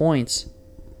score these points.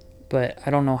 But I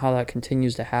don't know how that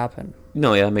continues to happen.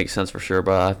 No, yeah, that makes sense for sure.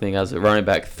 But I think as a running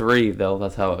back 3, though,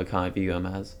 that's how I kind of view him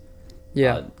as.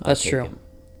 Yeah, that's true. Him.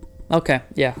 Okay,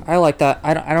 yeah, I like that.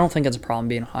 I don't think it's a problem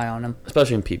being high on him.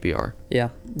 Especially in PPR.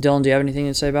 Yeah. Dylan, do you have anything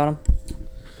to say about him?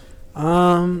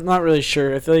 Not really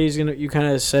sure. I feel like you kind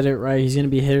of said it right. He's going to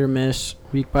be hit or miss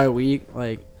week by week.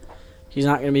 He's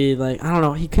not going to be, I don't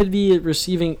know. He could be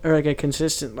receiving, or a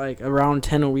consistent, around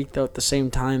 10 a week, though, at the same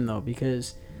time, though,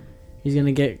 because he's going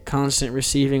to get constant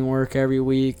receiving work every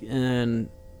week, and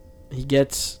he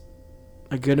gets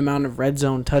a good amount of red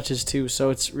zone touches, too, so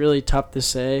it's really tough to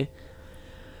say.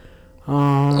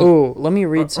 Let me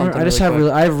read something.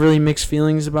 I have really mixed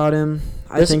feelings about him.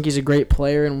 I think he's a great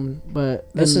player,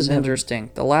 but this is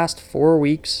interesting. The last 4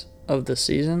 weeks of the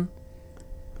season,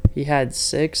 he had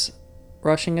 6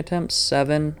 rushing attempts,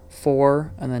 7,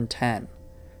 4, and then 10.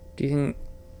 Do you think?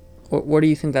 What do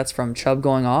you think that's from? Chubb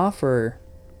going off, or?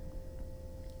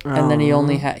 And then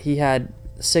he had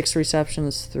 6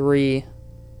 receptions, 3,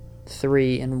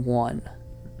 and 1.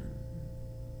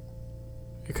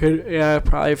 It could,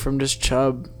 probably from just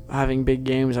Chubb having big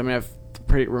games. I mean,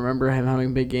 remember him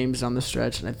having big games on the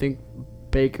stretch, and I think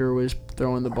Baker was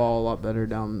throwing the ball a lot better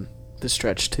down the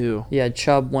stretch too. Yeah,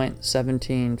 Chubb went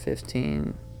 17,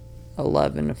 15,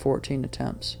 11, and 14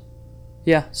 attempts.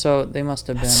 Yeah, so they must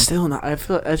have been. Still not. I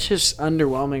feel that's just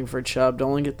underwhelming for Chubb to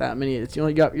only get that many.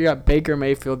 You got Baker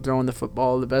Mayfield throwing the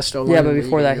football, the best O-line. Yeah, but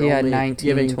before that he had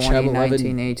 19, 20,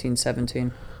 19, 18,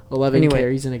 17. 11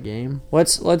 carries in a game.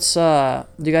 Let's do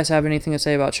you guys have anything to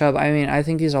say about Chubb? I mean, I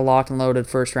think he's a lock and loaded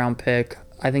first round pick.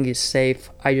 I think he's safe.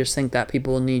 I just think that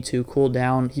people need to cool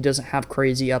down. He doesn't have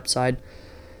crazy upside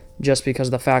just because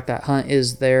of the fact that Hunt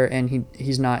is there and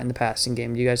he's not in the passing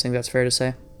game. Do you guys think that's fair to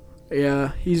say?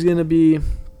 Yeah, he's going to be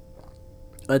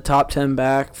a top 10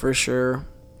 back for sure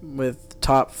with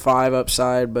top 5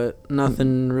 upside, but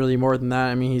nothing really more than that.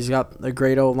 I mean, he's got a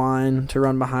great O-line to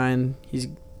run behind.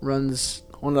 He runs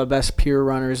one of the best pure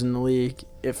runners in the league,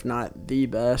 if not the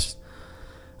best.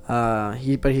 But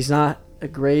he's not a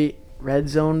great red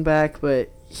zone back,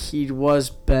 but he was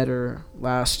better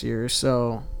last year,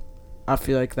 so I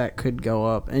feel like that could go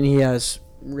up. And he has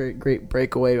great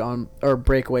breakaway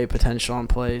potential on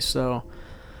plays, so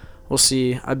we'll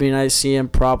see. I mean, I see him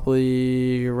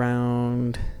probably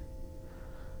around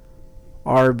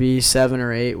RB 7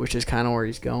 or 8, which is kind of where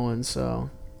he's going. So,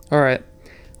 all right.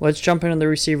 Let's jump into the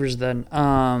receivers then.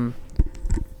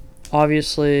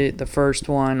 Obviously, the first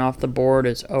one off the board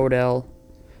is Odell.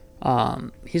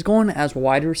 He's going as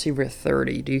wide receiver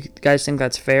 30. Do you guys think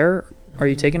that's fair? Are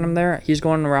you taking him there? He's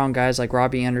going around guys like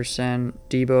Robbie Anderson,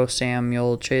 Deebo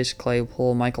Samuel, Chase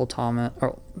Claypool,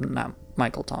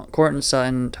 Courtland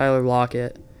Sutton, Tyler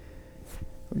Lockett.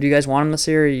 Do you guys want him this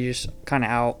year, or are you just kind of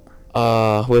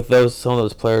out? With some of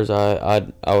those players,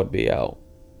 I would be out.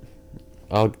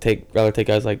 I'll rather take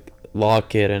guys like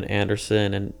Lockett and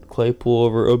Anderson and Claypool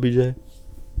over OBJ.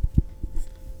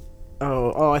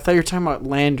 Oh, I thought you were talking about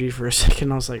Landry for a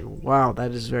second. I was like, wow,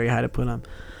 that is very high to put him.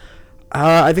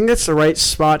 I think that's the right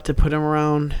spot to put him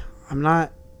around. I'm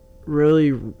not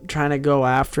really trying to go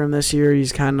after him this year.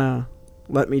 He's kind of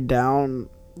let me down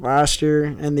last year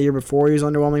and the year before. He was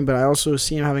underwhelming, but I also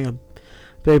see him having a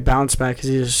big bounce back because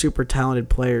he's a super talented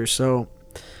player. So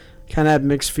kind of have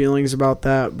mixed feelings about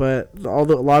that. But a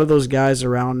lot of those guys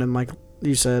around him, like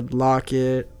you said,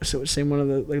 Lockett, same one of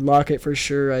the like Lockett for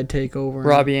sure. I'd take over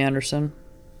Robbie Anderson,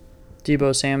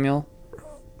 Deebo Samuel.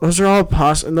 Those are all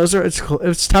possible.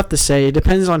 It's tough to say. It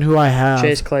depends on who I have.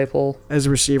 Chase Claypool as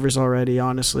receivers already.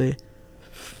 Honestly,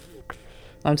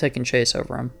 I'm taking Chase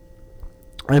over him.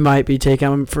 I might be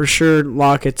taking him for sure.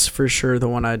 Lockett's for sure the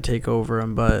one I'd take over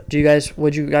him. But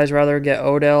would you guys rather get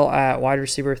Odell at wide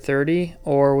receiver 30,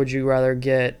 or would you rather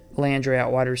get Landry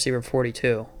at wide receiver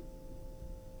 42?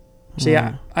 See,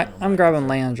 I'm grabbing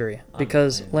Landry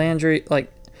because Landry,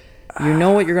 like, you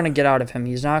know what you're going to get out of him.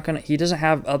 He doesn't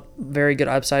have a very good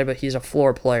upside, but he's a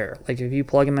floor player. Like, if you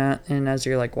plug him in as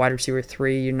your, like, wide receiver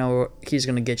 3, you know he's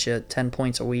going to get you 10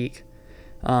 points a week.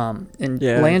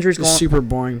 Landry's a super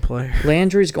boring player.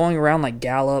 Landry's going around like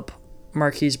Gallup,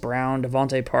 Marquise Brown,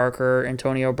 Devontae Parker,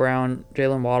 Antonio Brown,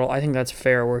 Jalen Waddle. I think that's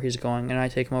fair where he's going, and I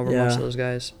take him over most of those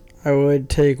guys. I would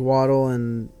take Waddle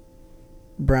and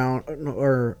Brown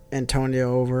or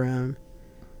Antonio over him.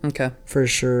 Okay. For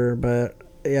sure, but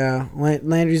yeah,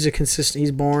 Landry's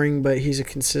he's boring, but he's a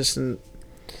consistent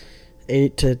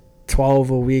 8 to 12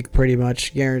 a week pretty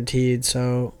much guaranteed.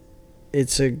 So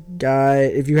it's a guy,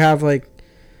 if you have like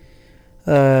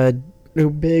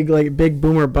big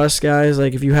boomer bust guys,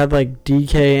 like if you had like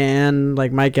DK and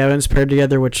like Mike Evans paired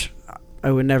together, which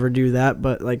I would never do that,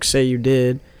 but like say you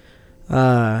did,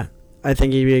 I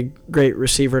think he'd be a great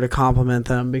receiver to complement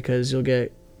them because you'll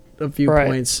get a few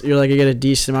points. You get a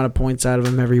decent amount of points out of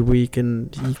him every week,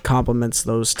 and he complements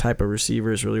those type of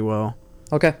receivers really well.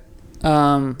 Okay.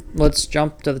 Let's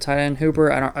jump to the tight end,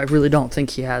 Hooper. I really don't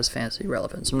think he has fantasy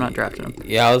relevance. I'm not drafting him.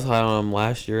 Yeah, I was high on him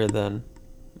last year. Then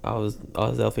I was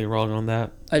definitely wrong on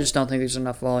that. I just don't think there's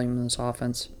enough volume in this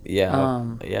offense.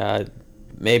 Yeah.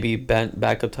 Maybe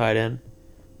backup tight end.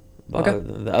 But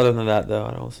okay. Other than that, though,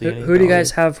 I don't see any. Who do you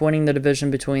guys have winning the division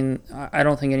between? I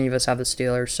don't think any of us have the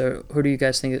Steelers. So who do you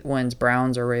guys think wins,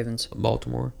 Browns or Ravens?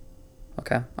 Baltimore.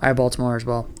 Okay, I have Baltimore as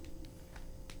well.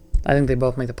 I think they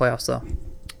both make the playoffs, though.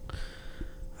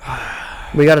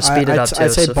 We got to speed it up, too.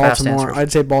 I'd say so fast Baltimore. answers.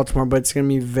 I'd say Baltimore, but it's gonna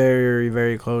be very,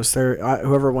 very close.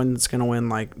 Whoever wins is gonna win.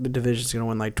 Like the division's gonna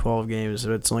win like 12 games,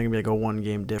 but it's only gonna be like a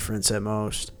 1-game difference at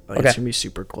most. Like Okay. It's gonna be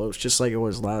super close, just like it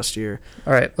was last year.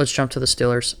 All right, let's jump to the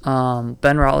Steelers.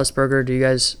 Ben Roethlisberger, do you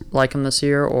guys like him this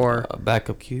year or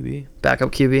Backup QB.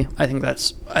 backup QB? I think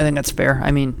that's fair.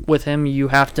 I mean, with him, you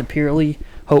have to purely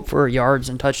hope for yards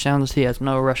and touchdowns. He has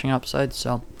no rushing upside,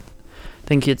 so I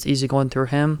think it's easy going through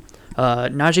him.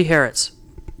 Najee Harris.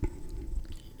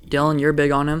 Dylan, you're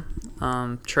big on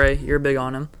him. Trey, you're big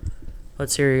on him.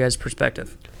 Let's hear your guys'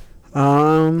 perspective.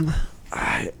 I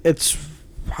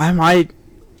might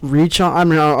reach on. I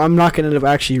mean, I'm not gonna end up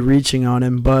actually reaching on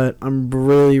him, but I'm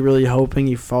really, really hoping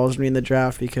he falls me in the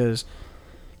draft because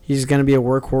he's gonna be a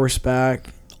workhorse back.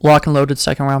 Lock and loaded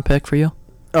second-round pick for you?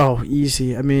 Oh,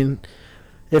 easy. I mean,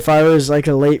 if I was like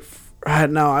a late,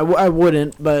 no, I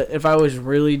wouldn't. But if I was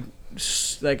really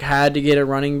like had to get a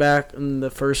running back in the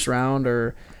first round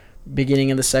or beginning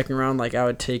of the second round, like I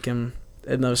would take him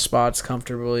in those spots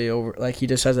comfortably over. Like he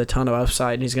just has a ton of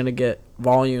upside and he's gonna get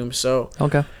volume. So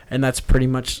Okay. and that's pretty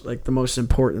much like the most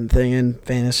important thing in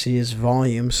fantasy is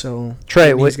volume. So Trey,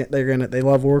 they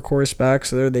love workhorse backs,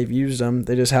 so they've used them.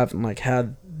 They just haven't like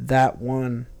had that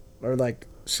one or like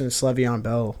since Le'Veon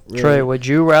Bell. Really. Trey, would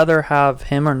you rather have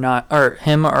him or not, or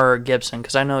him or Gibson?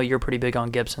 Because I know you're pretty big on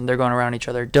Gibson. They're going around each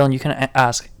other. Dylan, you can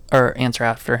ask or answer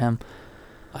after him.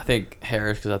 I think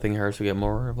Harris, because I think Harris will get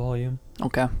more volume.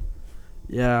 Okay.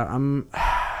 Yeah,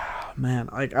 man,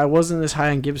 like I wasn't as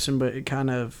high on Gibson, but it kind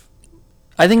of.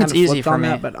 I think it's easy flipped for on me.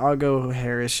 that, but I'll go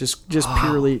Harris just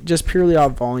purely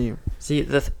off volume. See,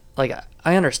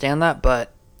 I understand that,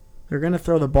 but They're gonna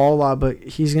throw the ball a lot, but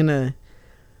they're gonna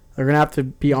have to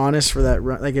be honest for that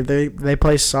run. Like if they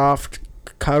play soft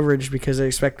coverage because they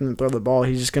expect him to throw the ball,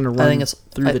 he's just gonna run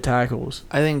through the tackles.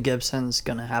 I think Gibson's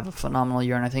gonna have a phenomenal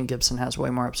year, and I think Gibson has way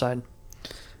more upside.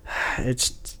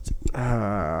 It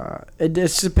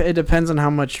depends on how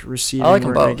much receiving I like him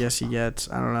work both. I guess he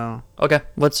gets. I don't know. Okay,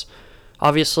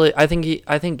 obviously I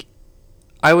think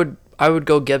I would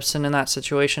go Gibson in that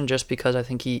situation just because I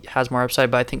think he has more upside,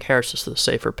 but I think Harris is the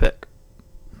safer pick.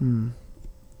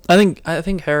 I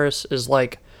think Harris is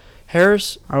like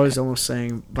Harris. I was almost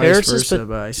saying vice versa,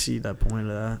 but I see that point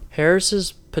of that.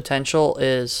 Harris's potential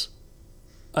is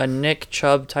a Nick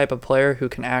Chubb type of player who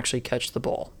can actually catch the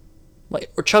ball.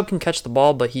 Or Chubb can catch the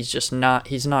ball, but he's not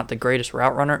the greatest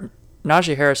route runner.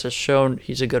 Najee Harris has shown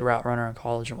he's a good route runner in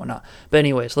college and whatnot. But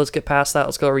anyways, let's get past that.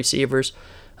 Let's go receivers.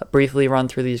 Briefly run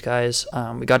through these guys.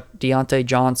 We got Deontay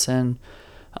Johnson,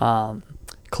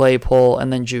 Claypool,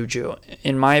 and then Juju.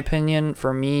 In my opinion,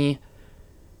 for me,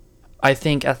 I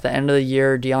think at the end of the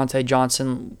year, Deontay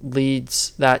Johnson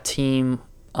leads that team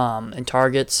in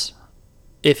targets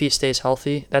if he stays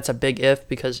healthy. That's a big if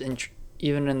because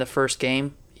even in the first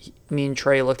game, me and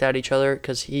Trey looked at each other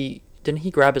because didn't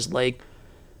he grab his leg?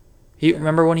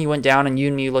 Remember when he went down and you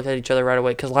and me looked at each other right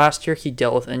away? Because last year he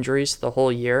dealt with injuries the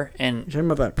whole year. And You talking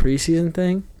about that preseason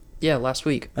thing? Yeah, last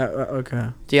week. Okay.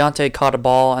 Deontay caught a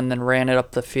ball and then ran it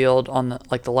up the field on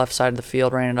the left side of the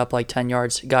field, ran it up like 10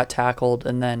 yards, got tackled,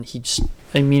 and then he just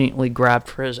immediately grabbed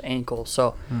for his ankle.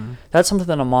 So that's something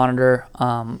to monitor.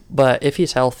 But if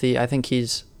he's healthy, I think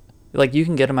he's like you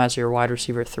can get him as your wide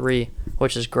receiver 3,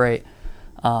 which is great.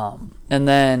 And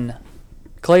then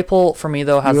Claypool for me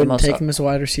though has the most. You wouldn't take him as a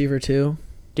wide receiver too?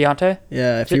 Deontay?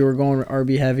 Yeah, if you were going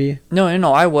RB heavy. No,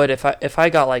 I would if I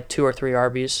got like 2 or 3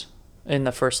 RBs in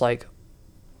the first like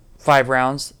 5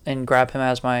 rounds and grab him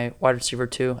as my wide receiver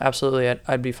 2. Absolutely,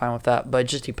 I'd be fine with that. But it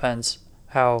just depends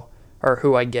how or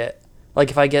who I get.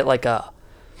 Like if I get like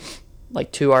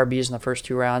 2 RBs in the first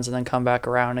 2 rounds and then come back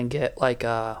around and get like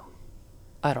I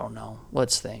don't know.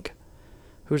 Let's think.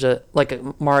 Who's a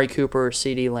Mari Cooper or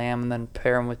CD Lamb and then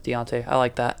pair him with Deontay. I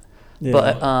like that. Yeah.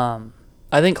 But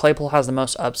I think Claypool has the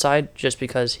most upside just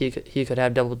because he could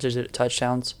have double-digit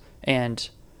touchdowns and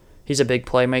he's a big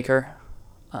playmaker.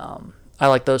 I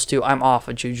like those two. I'm off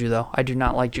of Juju though. I do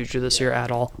not like Juju this year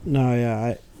at all. No,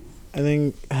 yeah, I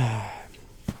think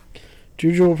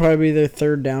Juju will probably be their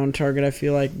third down target. I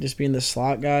feel like just being the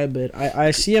slot guy, but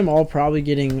I see them all probably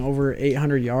getting over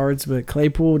 800 yards. But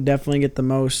Claypool will definitely get the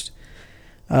most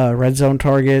red zone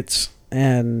targets,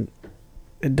 and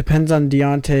it depends on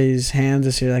Deontay's hands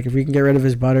this year. Like if we can get rid of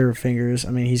his butterfingers,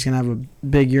 I mean he's gonna have a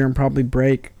big year and probably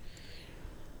break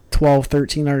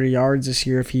 1,300 yards this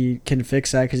year if he can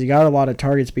fix that because he got a lot of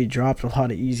targets, but he dropped a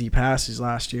lot of easy passes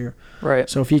last year. Right.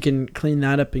 So if he can clean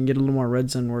that up and get a little more red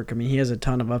zone work, I mean, he has a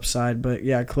ton of upside. But,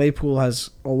 yeah, Claypool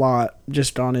has a lot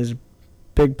just on his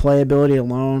big playability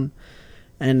alone,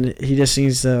 and he just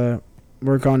needs to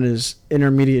work on his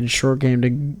intermediate and short game to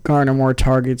garner more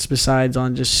targets besides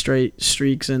on just straight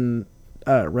streaks and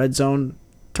red zone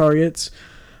targets.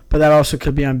 But that also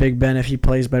could be on Big Ben if he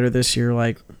plays better this year.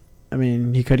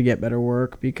 He could get better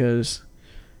work because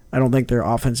I don't think their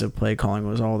offensive play calling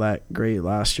was all that great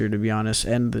last year, to be honest.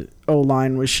 And the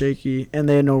O-line was shaky, and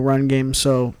they had no run game.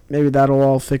 So maybe that'll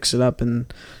all fix it up,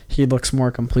 and he looks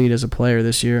more complete as a player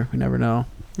this year. We never know.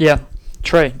 Yeah.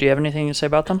 Trey, do you have anything to say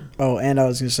about them? Oh, and I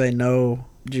was going to say no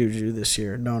Juju this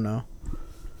year. No.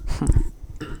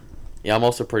 Yeah, I'm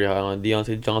also pretty high on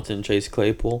Deontay Johnson and Chase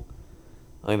Claypool.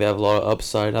 I think they have a lot of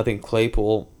upside. I think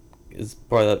Claypool is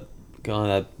probably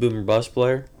that boom or bust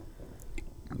player.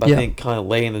 But Yeah. I think kind of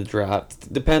late in the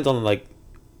draft, depends on the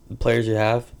players you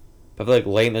have. But I feel like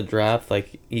late in the draft,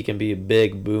 he can be a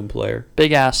big boom player.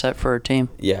 Big asset for a team.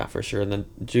 Yeah, for sure. And then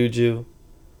Juju,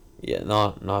 yeah,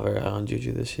 not very high on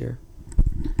Juju this year.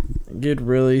 You'd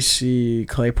really see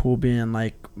Claypool being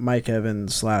like Mike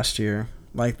Evans last year,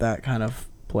 like that kind of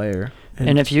player.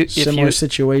 And if you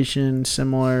situation,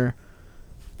 similar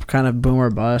kind of boom or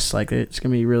bust, it's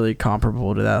gonna be really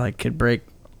comparable to that. Could break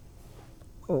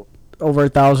over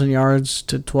 1,000 yards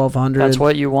to 1,200. That's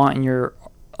what you want in your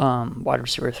wide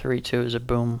receiver 3 too, is a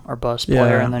boom or bust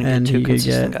player, and then and get 2 he could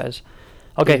consistent get- guys.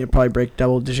 Okay, He could probably break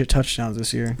double-digit touchdowns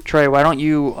this year. Trey, why don't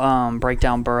you break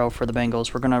down Burrow for the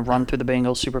Bengals? We're gonna run through the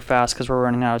Bengals super fast because we're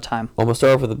running out of time. I'm going to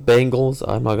start off with the Bengals.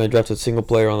 I'm not going to draft a single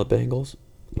player on the Bengals.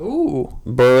 Ooh.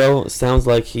 Burrow, sounds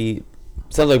like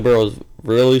Burrow's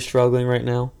really struggling right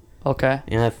now. Okay.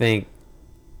 And I think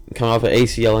coming off an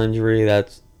ACL injury,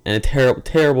 that's and a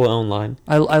terrible own line.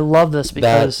 I love this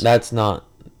because that's not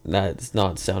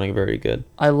sounding very good.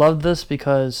 I love this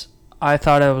because I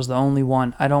thought I was the only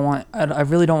one. I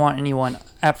really don't want anyone.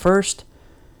 At first,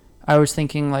 I was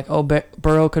thinking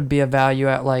Burrow could be a value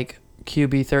at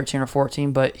QB 13 or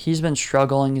 14, but he's been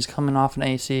struggling. He's coming off an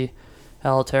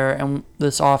ACL tear, and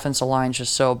this offensive line's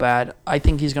just so bad. I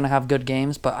think he's going to have good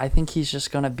games, but I think he's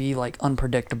just going to be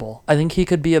unpredictable. I think he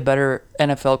could be a better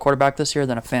NFL quarterback this year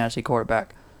than a fantasy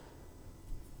quarterback.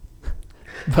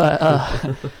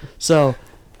 But so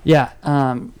yeah,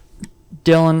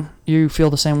 Dylan, you feel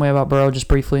the same way about Burrow, just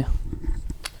briefly?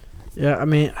 Yeah,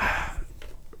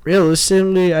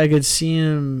 realistically, I could see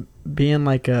him being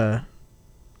like a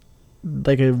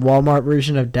Walmart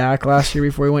version of Dak last year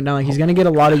before he went down. He's gonna get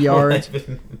a lot of yards.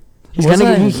 He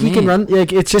can run.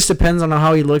 It just depends on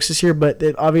how he looks this year. But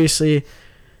obviously,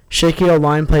 shaky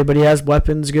line play. But he has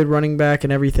weapons, good running back,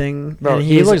 and everything. Bro, and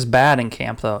he looks bad in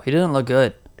camp though. He didn't look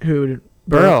good. Who?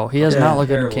 Burrow, he does not look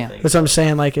good in camp. That's what I'm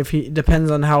saying. If he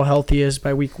depends on how healthy he is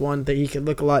by week 1, that he could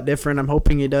look a lot different. I'm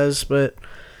hoping he does, but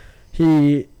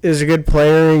he is a good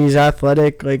player. He's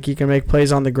athletic. He can make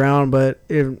plays on the ground, but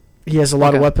he has a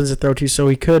lot of weapons to throw to. So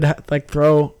he could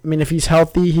throw. If he's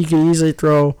healthy, he could easily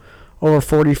throw over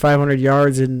 4,500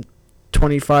 yards and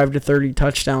 25 to 30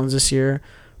 touchdowns this year.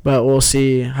 But we'll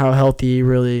see how healthy he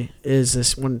really is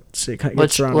this once it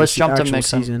gets around Let's jump to actual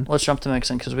Mixon. season. Let's jump to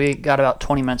Mixon because we got about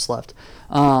 20 minutes left.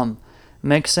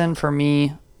 Mixon for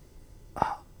me,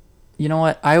 you know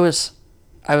what? I was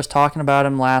talking about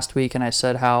him last week and I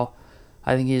said how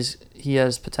I think he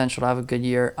has potential to have a good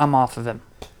year. I'm off of him.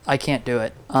 I can't do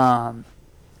it. I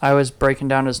was breaking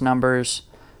down his numbers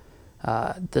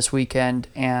this weekend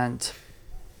and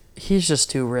he's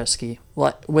just too risky.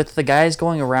 With the guys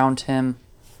going around him,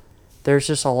 there's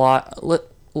just a lot.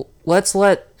 Let's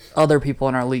let other people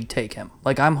in our league take him.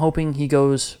 I'm hoping he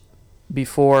goes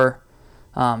before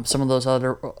some of those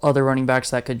other running backs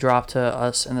that could drop to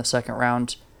us in the second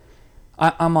round.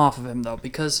 I'm off of him though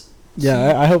because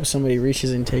I hope somebody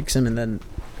reaches and takes him, and then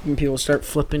people start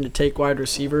flipping to take wide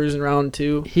receivers in round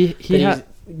 2.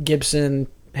 Gibson,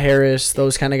 Harris,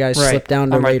 those kind of guys slip down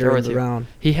to later in the round.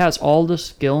 He has all the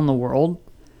skill in the world.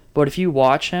 But if you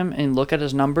watch him and look at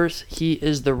his numbers, he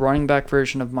is the running back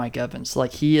version of Mike Evans.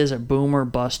 He is a boom or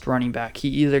bust running back. He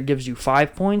either gives you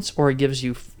 5 points or he gives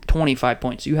you 25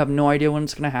 points. You have no idea when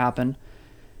it's going to happen.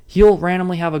 He'll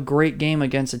randomly have a great game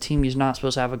against a team he's not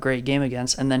supposed to have a great game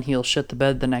against, and then he'll shit the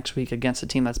bed the next week against a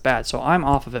team that's bad. So I'm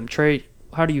off of him. Trey,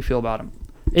 how do you feel about him?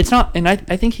 It's not, and I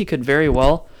think he could very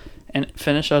well and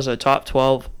finish as a top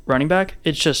 12 running back.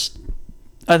 It's just,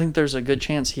 I think there's a good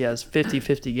chance he has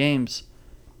 50-50 games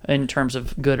in terms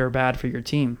of good or bad for your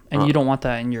team. And you don't want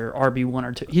that in your RB1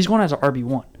 or 2. He's going as an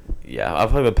RB1. Yeah, I've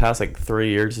heard the past 3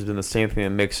 years has been the same thing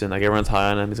in Mixon. Everyone's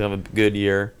high on him. He's going to have a good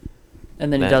year.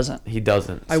 And then he doesn't. He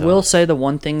doesn't. I will say the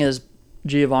one thing is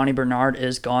Giovanni Bernard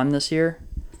is gone this year.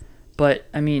 But,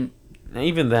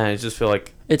 even then, I just feel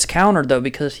like... It's countered, though,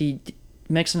 because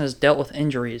Mixon has dealt with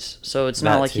injuries, so it's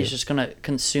not That like too. he's just going to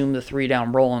consume the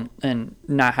 3-down role and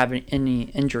not have any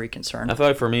injury concern. I feel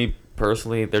like for me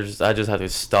personally, I just have to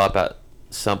stop at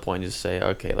some point and just say,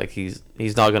 okay, like he's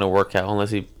not gonna work out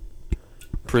unless he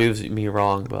proves me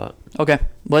wrong. But Okay,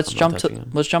 let's I'm not jump touching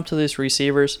him. to these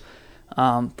receivers.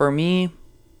 For me,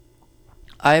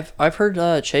 I've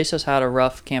heard Chase has had a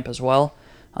rough camp as well.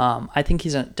 I think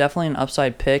he's definitely an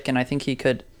upside pick, and I think he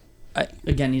could.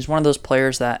 Again, he's one of those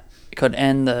players that could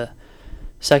end the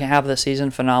second half of the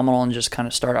season phenomenal and just kind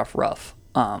of start off rough.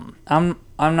 I'm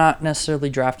not necessarily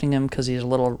drafting him because he's a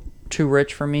little too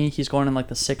rich for me. He's going in like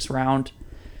the 6th round,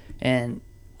 and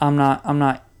I'm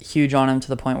not huge on him to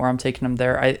the point where I'm taking him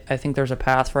there. I think there's a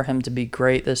path for him to be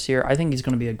great this year. I think he's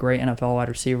going to be a great NFL wide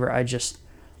receiver.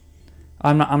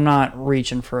 I'm not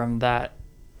reaching for him that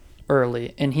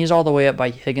early, and he's all the way up by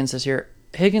Higgins this year.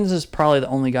 Higgins is probably the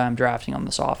only guy I'm drafting on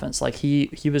this offense. Like he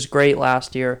was great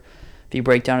last year. If you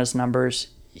break down his numbers,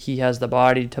 he has the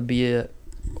body to be a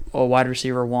wide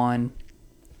receiver 1.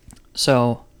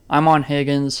 So I'm on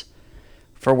Higgins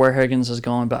for where Higgins is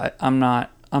going, but I'm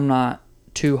not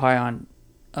too high on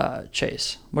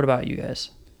Chase. What about you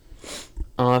guys?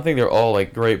 I think they're all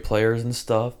like great players and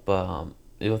stuff, but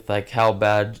with like how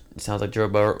bad it sounds like Joe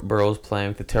Burrow's playing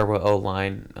with the terrible O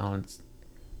line, it's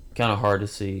kind of hard to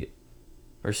see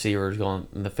receivers going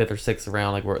in the 5th or 6th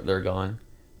round like where they're going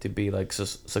to be like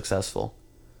successful.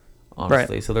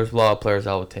 Honestly, Right. So there's a lot of players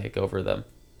I would take over them.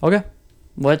 Okay,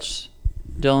 let's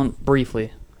Dylan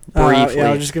briefly. Yeah,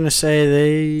 I was just gonna say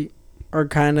they are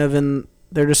kind of in.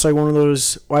 They're just like one of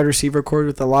those wide receiver cores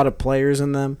with a lot of players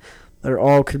in them that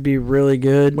all could be really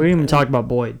good. We didn't even talk about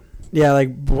Boyd. Yeah,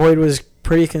 like Boyd was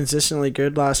pretty consistently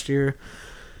good last year,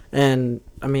 and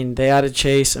I mean they added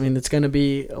Chase. I mean it's gonna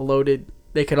be a loaded.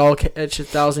 They could all catch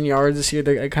 1,000 yards this year.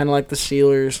 They're kind of like the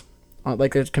Steelers,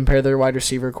 like they compare their wide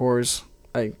receiver cores.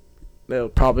 Like they'll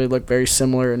probably look very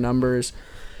similar in numbers.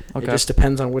 Okay. It just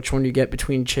depends on which one you get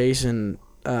between Chase and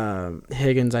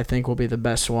Higgins. I think will be the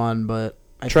best one, but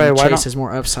I Trey, think why Chase don't- has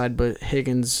more upside, but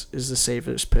Higgins is the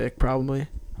safest pick probably.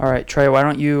 All right, Trey, why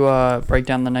don't you break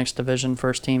down the next division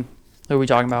first team? Who are we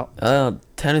talking about?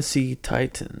 Tennessee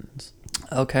Titans.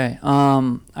 Okay.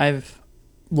 I've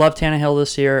loved Tannehill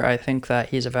this year. I think that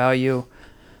he's a value.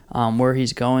 Where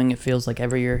he's going, it feels like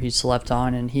every year he's slept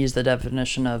on, and he's the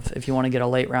definition of if you want to get a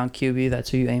late round QB, that's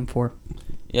who you aim for.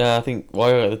 Yeah, I think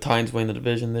why are the Titans winning the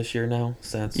division this year now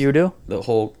since You do? the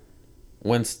whole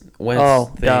Wentz Oh,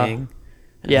 thing,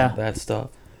 and yeah. that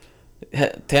stuff.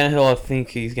 Tannehill, I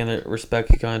think he's gonna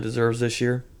respect he kind of deserves this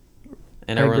year,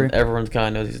 and I agree. everyone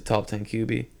kind of knows he's a top 10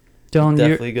 QB. Dylan,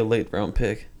 Definitely a good late round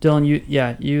pick.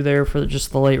 you there for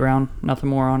just the late round? Nothing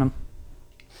more on him.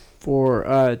 For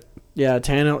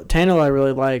Tannehill I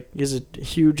really like. He has a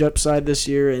huge upside this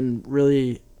year and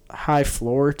really high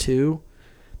floor too.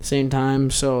 At the same time,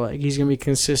 so like he's gonna be a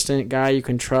consistent guy you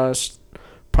can trust.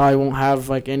 Probably won't have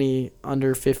like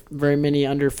very many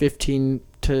under 15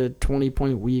 to 20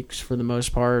 point weeks for the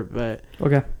most part, but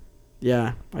Okay.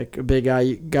 yeah, like a big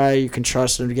guy you can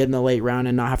trust him to get in the late round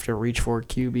and not have to reach for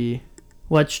QB.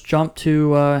 Let's jump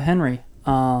to Henry.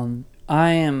 I'm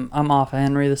off of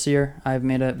Henry this year. I've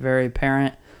made it very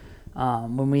apparent.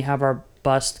 When we have our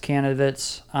bust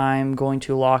candidates, I'm going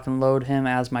to lock and load him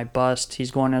as my bust. He's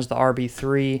going as the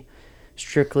RB3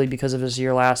 strictly because of his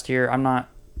year last year. I'm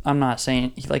not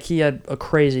saying like he had a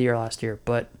crazy year last year,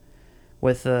 but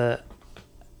with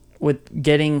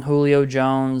getting Julio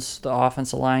Jones, the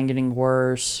offensive line getting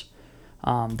worse,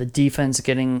 the defense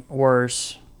getting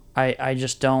worse, I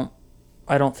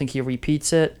don't think he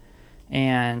repeats it,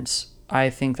 and I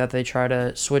think that they try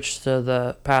to switch to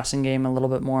the passing game a little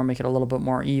bit more, make it a little bit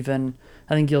more even.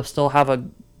 I think he'll still have a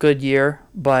good year,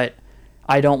 but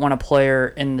I don't want a player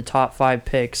in the top 5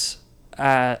 picks.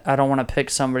 I don't want to pick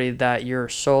somebody that you're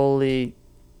solely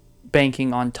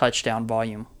banking on touchdown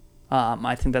volume.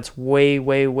 I think that's way,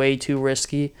 way, way too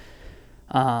risky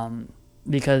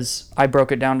because I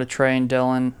broke it down to Trey and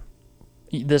Dylan.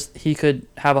 He could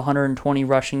have 120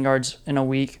 rushing yards in a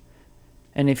week,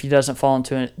 and if he doesn't fall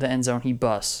into the end zone, he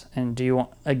busts. And do you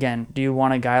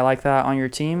want a guy like that on your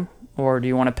team, or do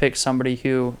you want to pick somebody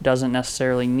who doesn't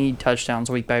necessarily need touchdowns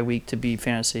week by week to be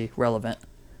fantasy relevant?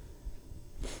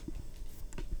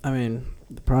 I mean,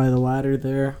 probably the latter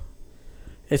there.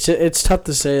 It's tough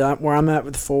to say. Where I'm at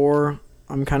with 4,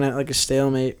 I'm kind of like a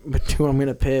stalemate with who I'm going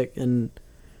to pick, and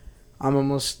I'm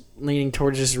almost leaning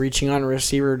towards just reaching on a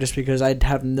receiver just because I'd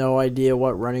have no idea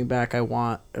what running back I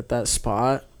want at that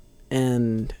spot,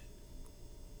 and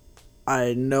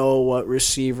I know what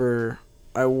receiver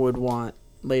I would want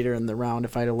later in the round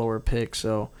if I had a lower pick,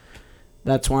 so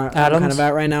That's why I'm Adams? kind of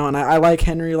at right now, and I like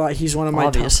Henry a lot. He's one of my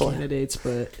Obviously. top candidates,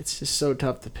 but it's just so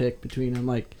tough to pick between them.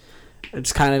 Like,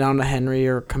 it's kind of down to Henry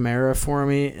or Kamara for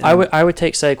me. And I would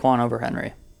take Saquon over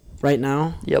Henry. right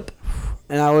now. Yep.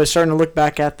 And I was starting to look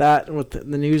back at that with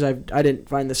the news. I didn't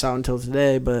find this out until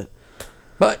today, but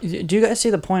do you guys see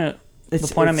the point?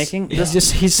 I'm making?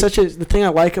 He's such a. The thing I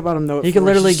like about him though, He could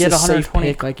literally get a safe 120.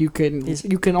 pick. Like you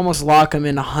can almost lock him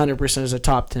in 100% as a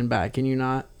top 10 back. Can you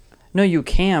not? No, you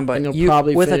can, but And he'll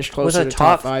probably finish closer to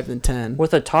top 5 than 10.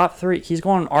 With a top 3, he's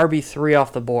going RB3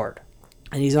 off the board.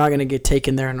 And he's not going to get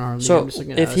taken there normally. So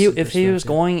if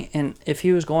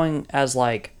he was going as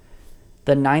like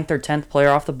the 9th or 10th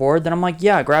player off the board, then I'm like,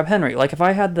 yeah, grab Henry. Like if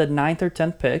I had the 9th or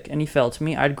 10th pick and he fell to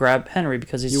me, I'd grab Henry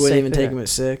because he's. You wouldn't even take him at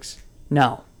 6.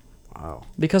 No. Wow.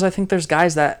 Because I think there's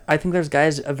guys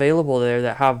available there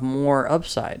that have more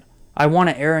upside. I want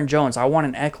an Aaron Jones. I want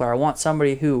an Eckler. I want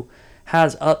somebody who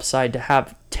has upside to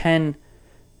have 10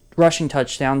 rushing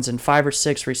touchdowns and 5 or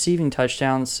 6 receiving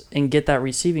touchdowns and get that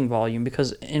receiving volume,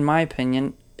 because in my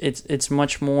opinion it's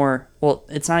much more, well,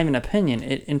 it's not even opinion,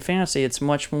 in fantasy it's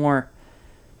much more,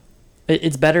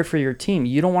 it's better for your team.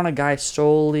 You don't want a guy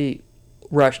solely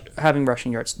having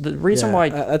rushing yards. The reason why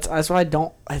that's why I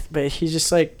don't, but he's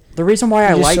just like, the reason why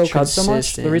I like Chubb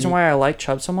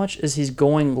so much is he's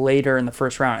going later in the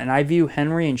first round, and I view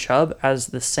Henry and Chubb as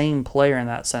the same player in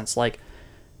that sense. Like,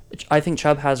 I think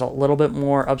Chubb has a little bit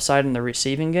more upside in the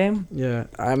receiving game. Yeah,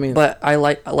 I mean, but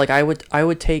I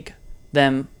would take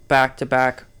them back to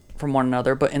back from one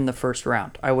another, but in the first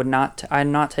round. I'm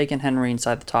not taking Henry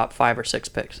inside the top 5 or 6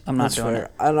 picks. I'm not doing it.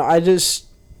 I don't know.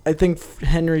 I think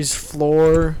Henry's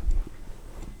floor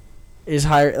is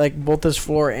higher. Like both his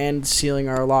floor and ceiling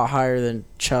are a lot higher than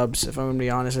Chubb's, if I'm gonna be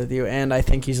honest with you. And I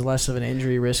think he's less of an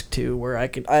injury risk too, where I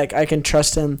can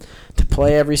trust him to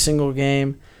play every single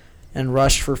game and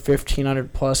rush for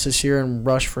 1,500 plus this year and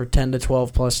rush for 10 to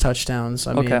 12 plus touchdowns.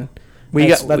 I mean,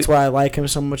 that's why I like him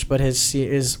so much. But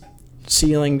his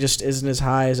ceiling just isn't as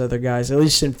high as other guys, at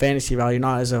least in fantasy value,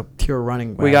 not as a pure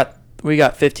running back. We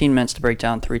got 15 minutes to break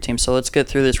down 3 teams, so let's get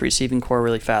through this receiving core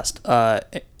really fast.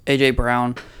 AJ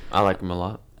Brown. I like him a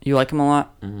lot. You like him a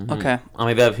lot? Mm-hmm. Okay. I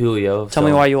mean, they have Julio. Tell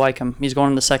me why you like him. He's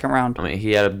going in the second round. I mean,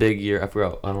 he had a big year. I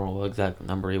don't know what exact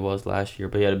number he was last year,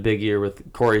 but he had a big year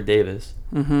with Corey Davis.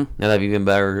 Mm-hmm. Now they have even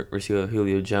better receiver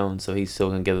Julio Jones, so he's still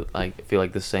gonna get I feel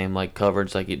like the same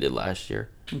coverage like he did last year.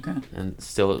 Okay. And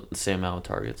still the same amount of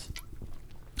targets.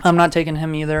 I'm not taking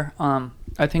him either.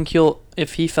 I think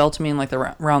if he fell to me in like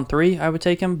the round 3, I would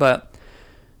take him, but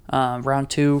round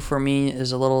 2 for me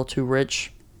is a little too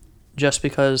rich, just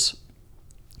because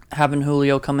having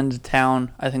Julio come into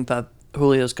town, I think that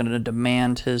Julio's going to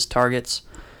demand his targets.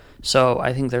 So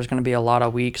I think there's going to be a lot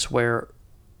of weeks where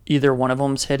either one of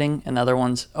them's hitting and the other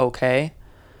one's okay.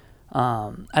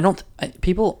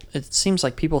 It seems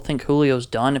like people think Julio's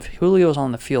done. If Julio's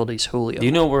on the field, he's Julio. Do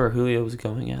you know where Julio's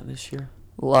going at this year?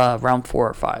 Round 4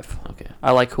 or 5. Okay.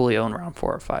 I like Julio in round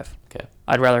 4 or 5. Okay.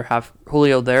 I'd rather have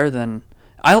Julio there than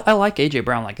I like AJ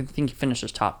Brown. Like, I think he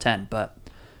finishes top 10, but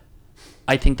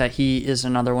I think that he is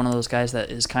another one of those guys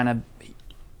that is kind of,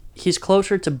 he's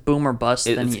closer to boom or bust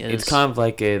than he is. It's kind of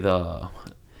like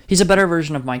he's a better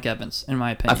version of Mike Evans, in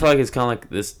my opinion. I feel like it's kind of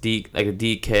like this like a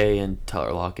DK and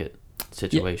Tyler Lockett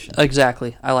situation. Yeah,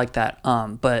 exactly. I like that.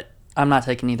 But I'm not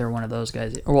taking either one of those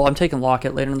guys. Well, I'm taking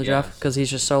Lockett later in the draft because he's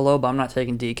just so low, but I'm not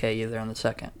taking DK either in the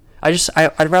second.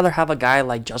 I'd rather have a guy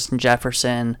like Justin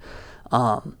Jefferson,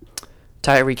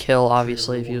 Tyreek Hill,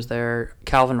 obviously, if he was there,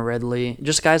 Calvin Ridley,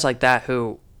 just guys like that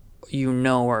who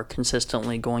are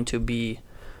consistently going to be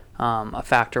a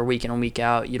factor week in and week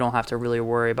out. You don't have to really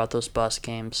worry about those bust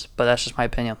games, but that's just my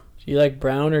opinion. Do you like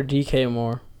Brown or DK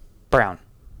more? Brown.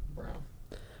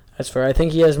 That's fair. I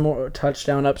think he has more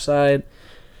touchdown upside.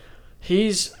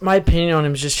 My opinion on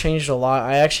him has just changed a lot.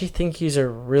 I actually think he's a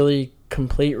really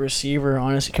complete receiver,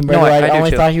 honestly. I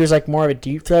only thought he was like more of a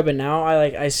deep threat, but now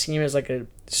I see him as like a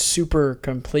super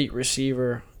complete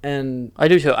receiver. And I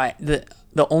do too.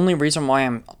 The only reason why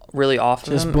I'm really off of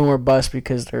him, just boom or bust,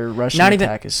 because their rushing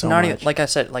attack is so much. Even, like I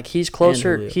said, like he's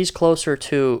closer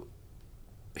to,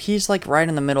 he's like right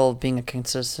in the middle of being a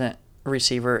consistent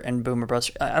receiver and boomer bust.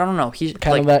 I don't know. He's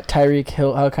kind of that Tyreek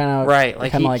Hill, right.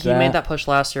 Like he made that push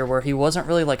last year where he wasn't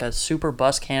really like a super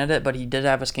bust candidate, but he did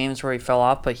have his games where he fell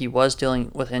off, but he was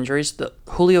dealing with injuries.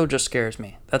 Julio just scares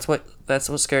me. That's what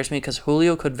scares me, because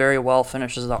Julio could very well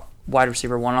finish as the wide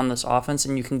receiver 1 on this offense,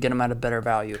 and you can get him at a better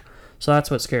value. So that's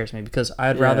what scares me, because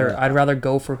I'd rather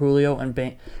go for Julio and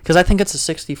because I think it's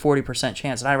a 60-40%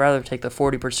 chance, and I'd rather take the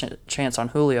 40% chance on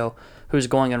Julio, who's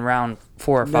going in round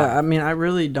 4 or 5. Yeah, I mean, I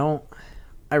really don't.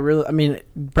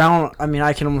 Brown,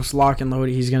 I can almost lock and load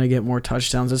it. He's going to get more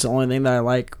touchdowns. That's the only thing that I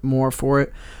like more for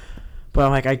it.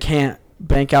 But, I can't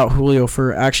bank out Julio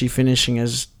for actually finishing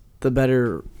as the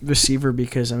better receiver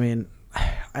because,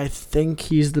 I think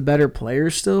he's the better player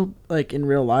still, in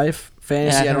real life.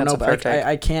 Fantasy, I don't know, but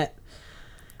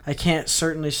I can't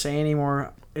certainly say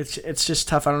anymore. It's just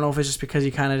tough. I don't know if it's just because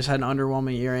he kind of just had an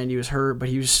underwhelming year and he was hurt, but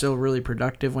he was still really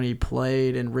productive when he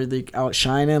played and really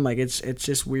outshine him. It's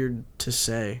just weird to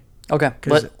say. Okay,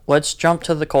 let's jump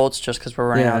to the Colts just because we're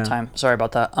running out of time. Sorry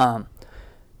about that.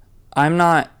 I'm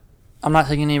not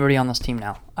taking anybody on this team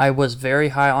now. I was very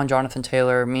high on Jonathan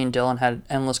Taylor. Me and Dylan had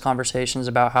endless conversations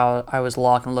about how I was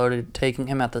lock and loaded taking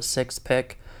him at the 6th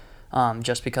pick,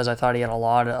 just because I thought he had a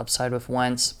lot of upside with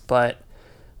Wentz. But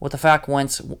with the fact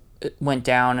Wentz went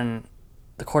down and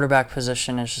the quarterback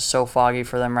position is just so foggy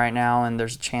for them right now, and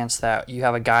there's a chance that you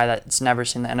have a guy that's never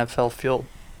seen the NFL field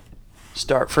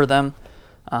start for them,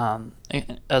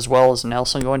 as well as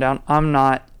Nelson going down. I'm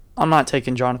not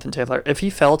taking Jonathan Taylor. If he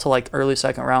fell to early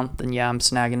 2nd round, then yeah, I'm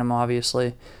snagging him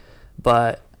obviously.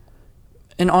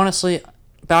 And honestly,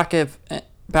 back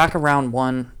around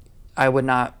 1, I would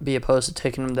not be opposed to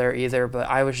taking him there either. But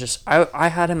I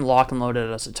had him lock and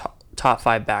loaded as a top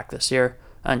 5 back this year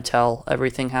until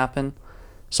everything happened.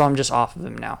 So I'm just off of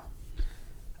him now.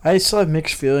 I still have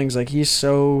mixed feelings. He's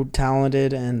so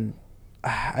talented, and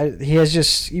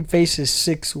he faces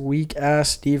 6 weak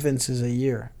ass defenses a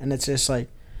year, and it's just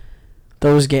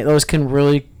those can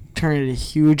really turn into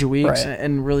huge weeks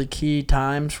and really key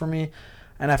times for me.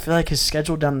 And I feel like his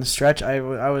schedule down the stretch, I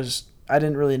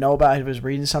didn't really know about. I was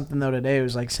reading something though today. It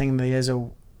was saying that he has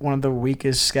one of the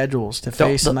weakest schedules to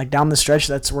face, and down the stretch,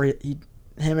 that's where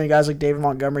him and guys like David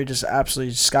Montgomery just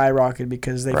absolutely skyrocketed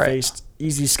because they faced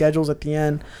easy schedules at the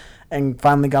end and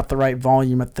finally got the right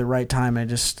volume at the right time and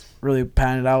just really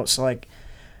panned it out. So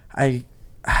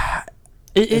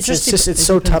it's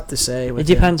so tough to say. It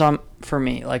depends on for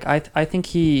me. I think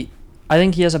he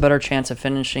has a better chance of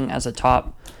finishing as a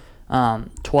top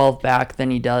 12 back than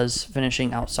he does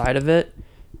finishing outside of it.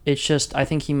 It's just I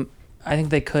think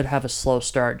they could have a slow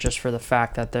start just for the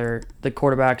fact that the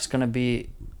quarterback's going to be.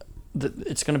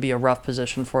 It's going to be a rough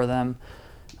position for them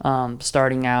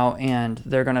starting out, and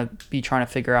they're going to be trying to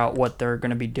figure out what they're going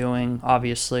to be doing,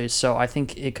 obviously. So I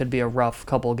think it could be a rough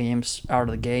couple of games out of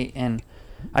the gate, and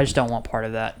I just don't want part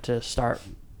of that to start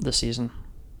the season.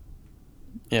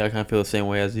 Yeah, I kind of feel the same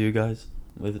way as you guys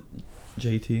with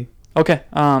JT. Okay,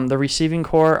 the receiving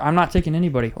core, I'm not taking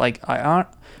anybody.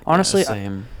 Honestly,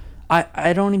 same.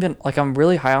 I don't even, I'm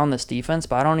really high on this defense,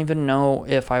 but I don't even know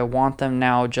if I want them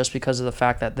now just because of the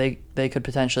fact that they could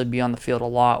potentially be on the field a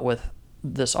lot with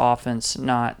this offense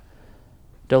not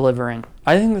delivering.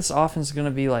 I think this offense is going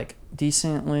to be,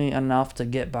 decently enough to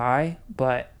get by,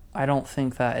 but I don't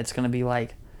think that it's going to be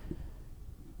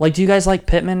do you guys like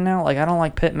Pittman now? I don't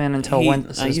like Pittman until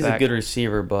Wentz is back. He's a good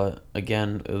receiver, but,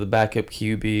 again, the backup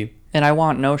QB. And I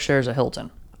want no shares of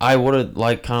Hilton. I would have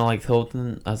liked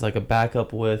Hilton as a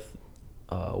backup with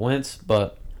Wentz,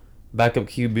 but backup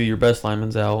QB, your best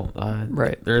lineman's out.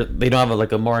 Right. They don't have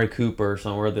a Amari Cooper or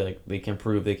somewhere they can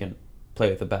prove they can play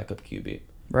with a backup QB.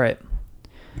 Right.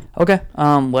 Okay.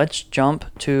 Let's jump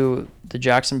to the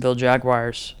Jacksonville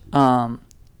Jaguars.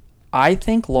 I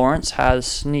think Lawrence has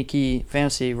sneaky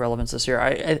fantasy relevance this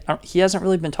year. He hasn't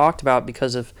really been talked about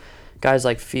because of guys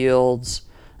like Fields,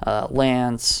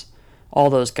 Lance, all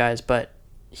those guys, but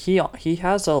he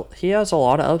has a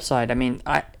lot of upside.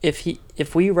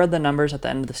 If we read the numbers at the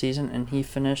end of the season and he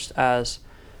finished as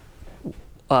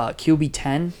QB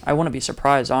 10, I wouldn't be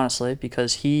surprised, honestly,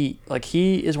 because he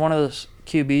is one of those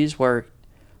QBs where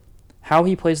how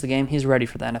he plays the game, he's ready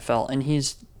for the NFL, and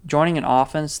he's joining an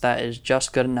offense that is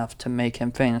just good enough to make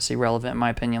him fantasy relevant, in my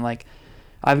opinion.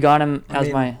 I've got him as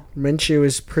my... Minshew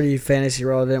was pretty fantasy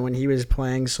relevant when he was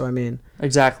playing, so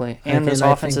Exactly. And this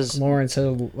offense is... Lawrence,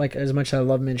 as much as I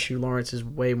love Minshew, Lawrence is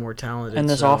way more talented. And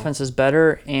this offense is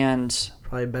better and...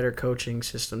 Probably a better coaching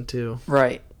system, too.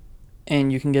 Right.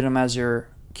 And you can get him as your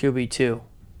QB2.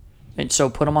 And so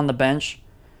put him on the bench,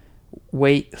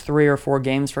 wait 3 or 4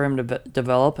 games for him to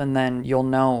develop, and then you'll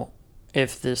know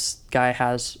if this guy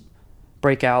has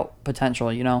breakout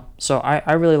potential, So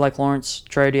I really like Lawrence.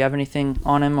 Trey, do you have anything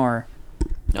on him? Or?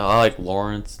 No, I like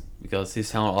Lawrence because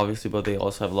he's talented, obviously, but they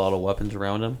also have a lot of weapons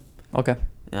around him. Okay.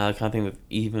 And I kind of think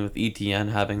even with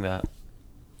ETN having that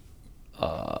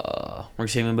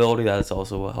receiving ability, that's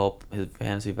also will help his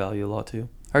fantasy value a lot too.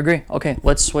 I agree. Okay,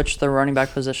 let's switch the running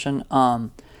back position.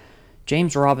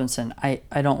 James Robinson, I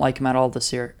don't like him at all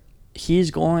this year.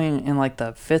 He's going in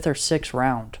the 5th or 6th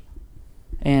round.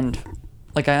 And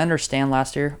I understand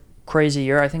last year, crazy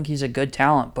year. I think he's a good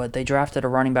talent, but they drafted a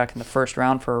running back in the first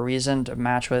round for a reason, to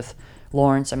match with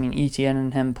Lawrence. I mean, Etienne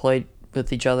and him played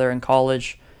with each other in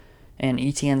college, and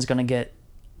Etienne's going to get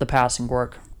the passing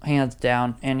work hands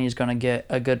down, and he's going to get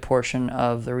a good portion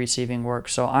of the receiving work.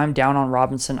 So I'm down on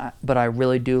Robinson, but I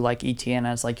really do like Etienne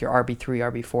as like your RB3,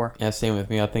 RB4. Yeah, same with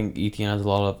me. I think Etienne has a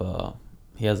lot of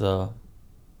he has a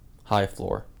high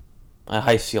floor, a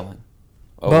high ceiling,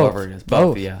 or Both. whatever it is.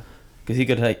 Both. Yeah, because he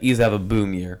could easily have a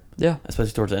boom year. Yeah,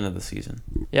 especially towards the end of the season.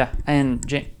 yeah, and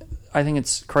I think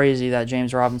it's crazy that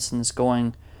James Robinson's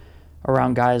going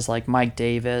around guys like Mike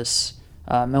Davis,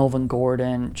 Melvin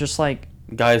Gordon, just like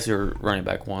Guys who are running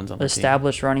back ones on the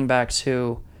established running backs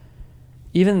who,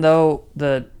 even though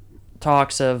the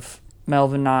talks of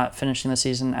Melvin not finishing the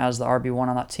season as the RB1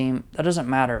 on that team, that doesn't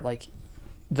matter. Like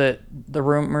the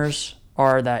rumors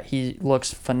are that he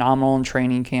looks phenomenal in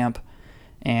training camp,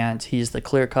 and he's the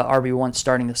clear-cut RB1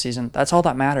 starting the season. That's all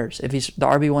that matters. If he's the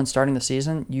RB1 starting the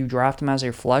season, you draft him as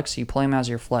your flex, you play him as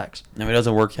your flex. If it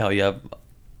doesn't work out, you have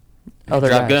Other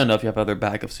draft guys. good enough, you have other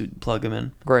backups to plug him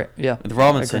in. Great, yeah. With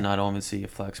Robinson, I don't even see a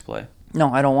flex play.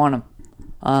 No, I don't want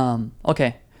him.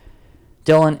 Okay.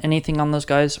 Dylan, anything on those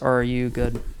guys, or are you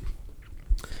good?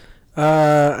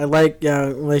 I like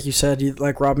you said, you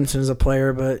like Robinson as a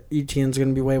player, but Etienne's going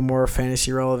to be way more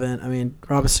fantasy relevant. I mean,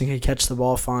 Robinson can catch the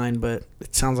ball fine, but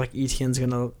it sounds like Etienne's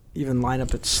going to even line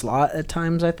up at slot at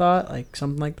times, I thought. Like,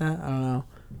 something like that. I don't know.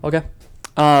 Okay.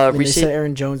 They said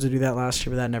Aaron Jones would do that last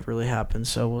year, but that never really happened,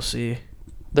 so we'll see.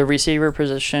 The receiver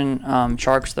position,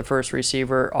 Chark's the first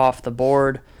receiver off the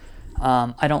board.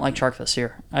 I don't like Chark this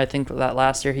year. I think that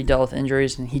last year he dealt with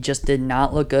injuries, and he just did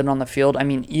not look good on the field. I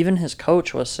mean, even his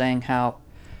coach was saying how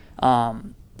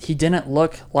his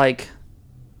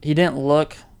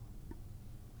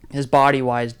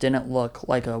body-wise didn't look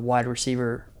like a wide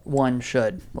receiver one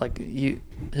should. Like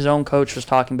his own coach was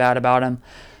talking bad about him.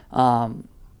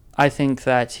 I think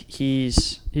that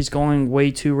he's going way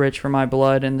too rich for my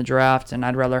blood in the draft, and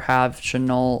I'd rather have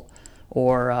Shenault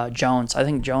or Jones. I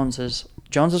think Jones is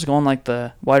going like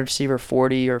the wide receiver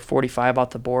 40 or 45 off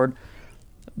the board.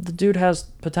 The dude has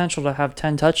potential to have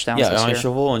 10 touchdowns this year.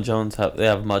 Chauvel and Jones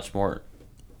have much more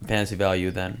fantasy value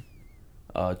than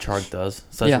Chark does,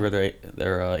 especially where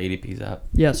their ADP's at.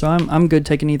 Yeah, so I'm good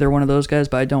taking either one of those guys,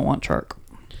 but I don't want Chark.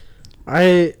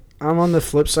 I'm on the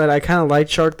flip side. I kind of like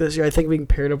Chark this year. I think being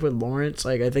paired up with Lawrence,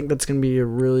 like I think that's going to be a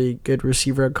really good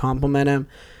receiver to complement him,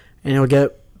 and he'll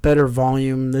get better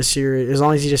volume this year as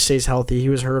long as he just stays healthy. He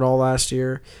was hurt all last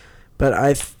year, but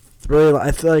I feel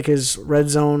like his red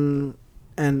zone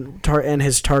and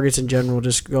his targets in general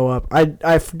just go up. I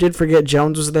did forget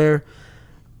Jones was there.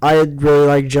 I really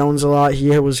like Jones a lot.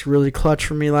 He was really clutch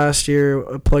for me last year,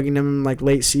 plugging him like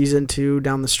late season too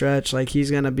down the stretch. Like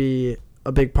he's gonna be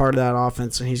a big part of that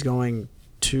offense, and he's going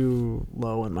too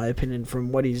low in my opinion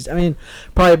from what he's. I mean,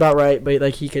 probably about right, but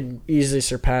like he could easily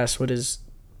surpass what his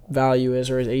value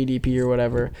is or his ADP or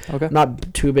whatever. Okay. I'm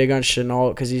not too big on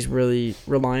Shenault because he's really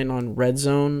relying on red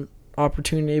zone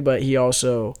opportunity, but he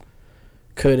also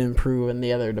could improve in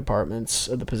the other departments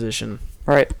of the position.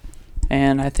 Right.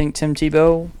 And I think Tim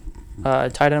Tebow,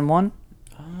 tight end 1.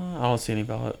 I don't see any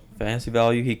fantasy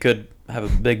value. He could have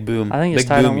a big boom. I think it's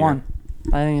tight end 1.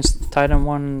 I think it's tight end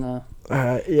 1 in the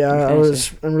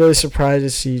I'm really surprised to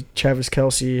see Travis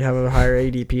Kelce have a higher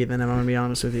ADP than him, I'm going to be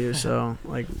honest with you. So,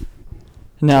 like,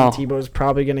 no. Tim Tebow's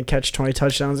probably going to catch 20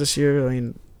 touchdowns this year. I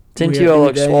mean, Tim Tebow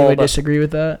looks swole. You disagree with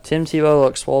that? Tim Tebow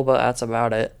looks swole, but that's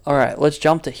about it. All right, let's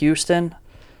jump to Houston.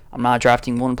 I'm not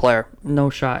drafting one player. No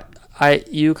shot.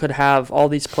 You could have all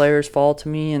these players fall to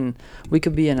me, and we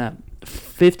could be in a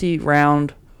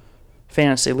 50-round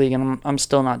fantasy league, and I'm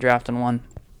still not drafting one.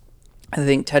 I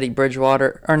think Tyrod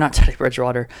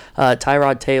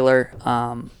Taylor,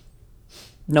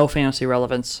 no fantasy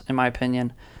relevance in my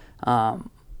opinion.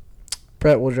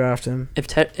 Brett will draft him. If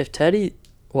Teddy,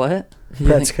 what?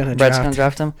 Brett's gonna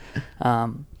draft him.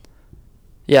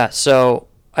 Yeah. So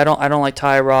I don't like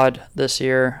Tyrod this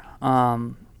year.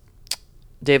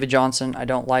 David Johnson, I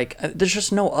don't like. There's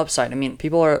just no upside. I mean,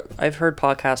 I've heard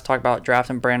podcasts talk about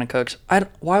drafting Brandon Cooks.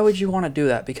 Why would you want to do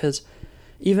that? Because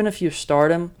even if you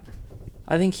start him,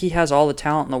 I think he has all the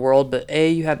talent in the world, but A,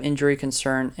 you have injury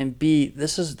concern, and B,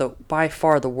 this is by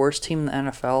far the worst team in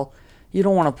the NFL. You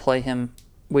don't want to play him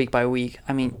week by week.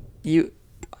 I mean,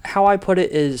 how I put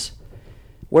it is,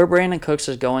 where Brandon Cooks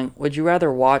is going, would you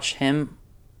rather watch him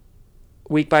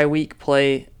week by week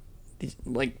play,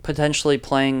 like potentially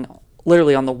playing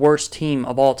literally on the worst team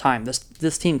of all time?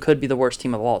 This team could be the worst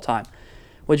team of all time.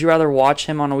 Would you rather watch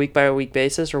him on a week by week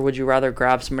basis, or would you rather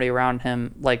grab somebody around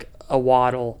him like a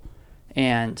Waddle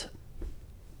and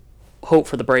hope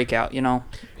for the breakout,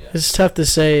 It's tough to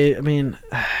say. I mean,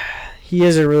 he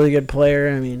is a really good player.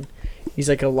 I mean, he's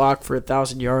like a lock for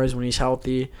 1,000 yards when he's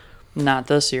healthy. Not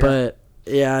this year. But,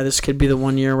 yeah, this could be the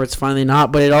 1 year where it's finally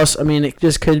not. But it also, I mean, it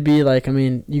just could be like, I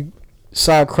mean, you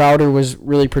saw Crowder was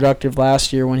really productive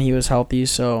last year when he was healthy.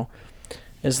 So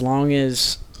as long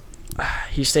as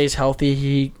he stays healthy,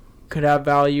 he could have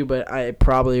value. But I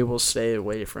probably will stay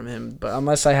away from him. But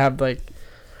unless I have, like,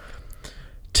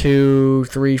 2,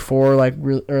 3, 4,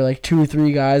 or 2 or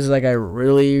 3 guys like I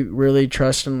really, really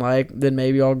trust and like, then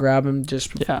maybe I'll grab him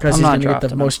just because he's going to get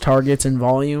the most targets and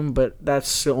volume. But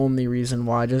that's the only reason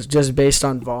why, just based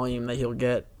on volume that he'll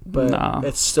get. But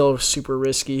it's still super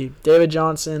risky. David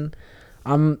Johnson,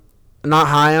 I'm not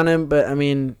high on him, but I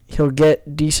mean he'll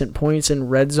get decent points in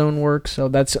red zone work. So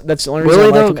that's the only reason I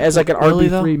like him as like an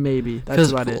RB3 maybe.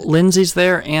 That's about it. Lindsey's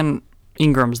there and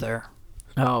Ingram's there.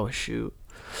 Oh shoot.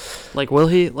 Like, will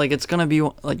he? Like, it's going to be,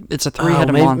 like, it's a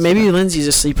three-headed monster. Maybe Lindsey's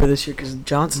a sleeper this year because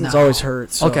Johnson's always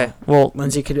hurt. So okay, well.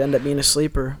 Lindsey could end up being a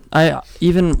sleeper.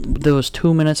 Even there was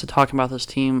 2 minutes of talking about this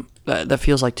team, that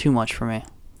feels like too much for me.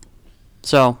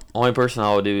 So. Only person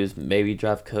I would do is maybe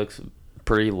draft Cooks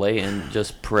pretty late and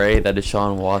just pray that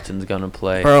Deshaun Watson's going to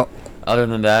play. Bro. Other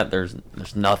than that, there's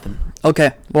nothing.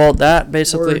 Okay, well, that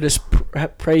basically. Or just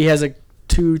pray he has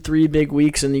 2-3 big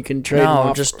weeks and you can trade him off.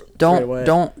 No, just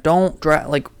don't draft,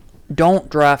 like. Don't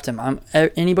draft him.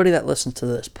 Anybody that listens to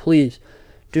this, please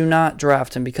do not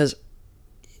draft him because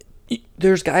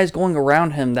there's guys going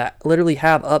around him that literally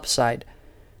have upside.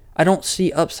 I don't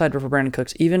see upside for Brandon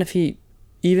Cooks. Even if he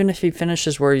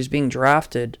finishes where he's being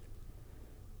drafted,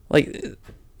 like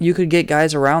you could get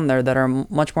guys around there that are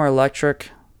much more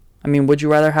electric. I mean, would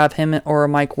you rather have him or a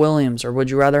Mike Williams, or would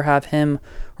you rather have him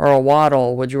or a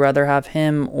Waddle? Would you rather have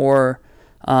him or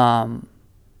I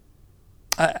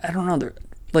don't know.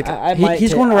 Like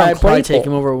he's going around Claypool. I'd probably take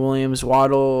him over Williams,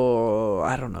 Waddle.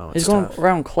 I don't know. He's going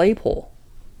around Claypool.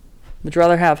 Would you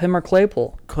rather have him or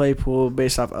Claypool? Claypool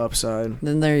based off upside.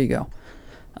 Then there you go.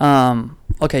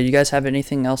 Okay, you guys have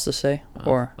anything else to say?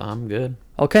 Or I'm good.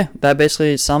 Okay, that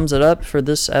basically sums it up for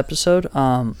this episode.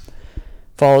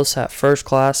 Follow us at First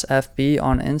Class FB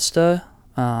on Insta.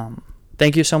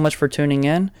 Thank you so much for tuning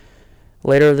in.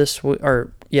 Later this week,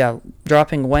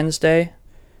 dropping Wednesday.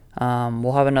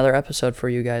 We'll have another episode for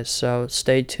you guys, so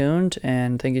stay tuned,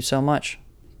 and thank you so much.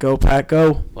 Go Pack,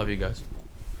 go. Love you guys.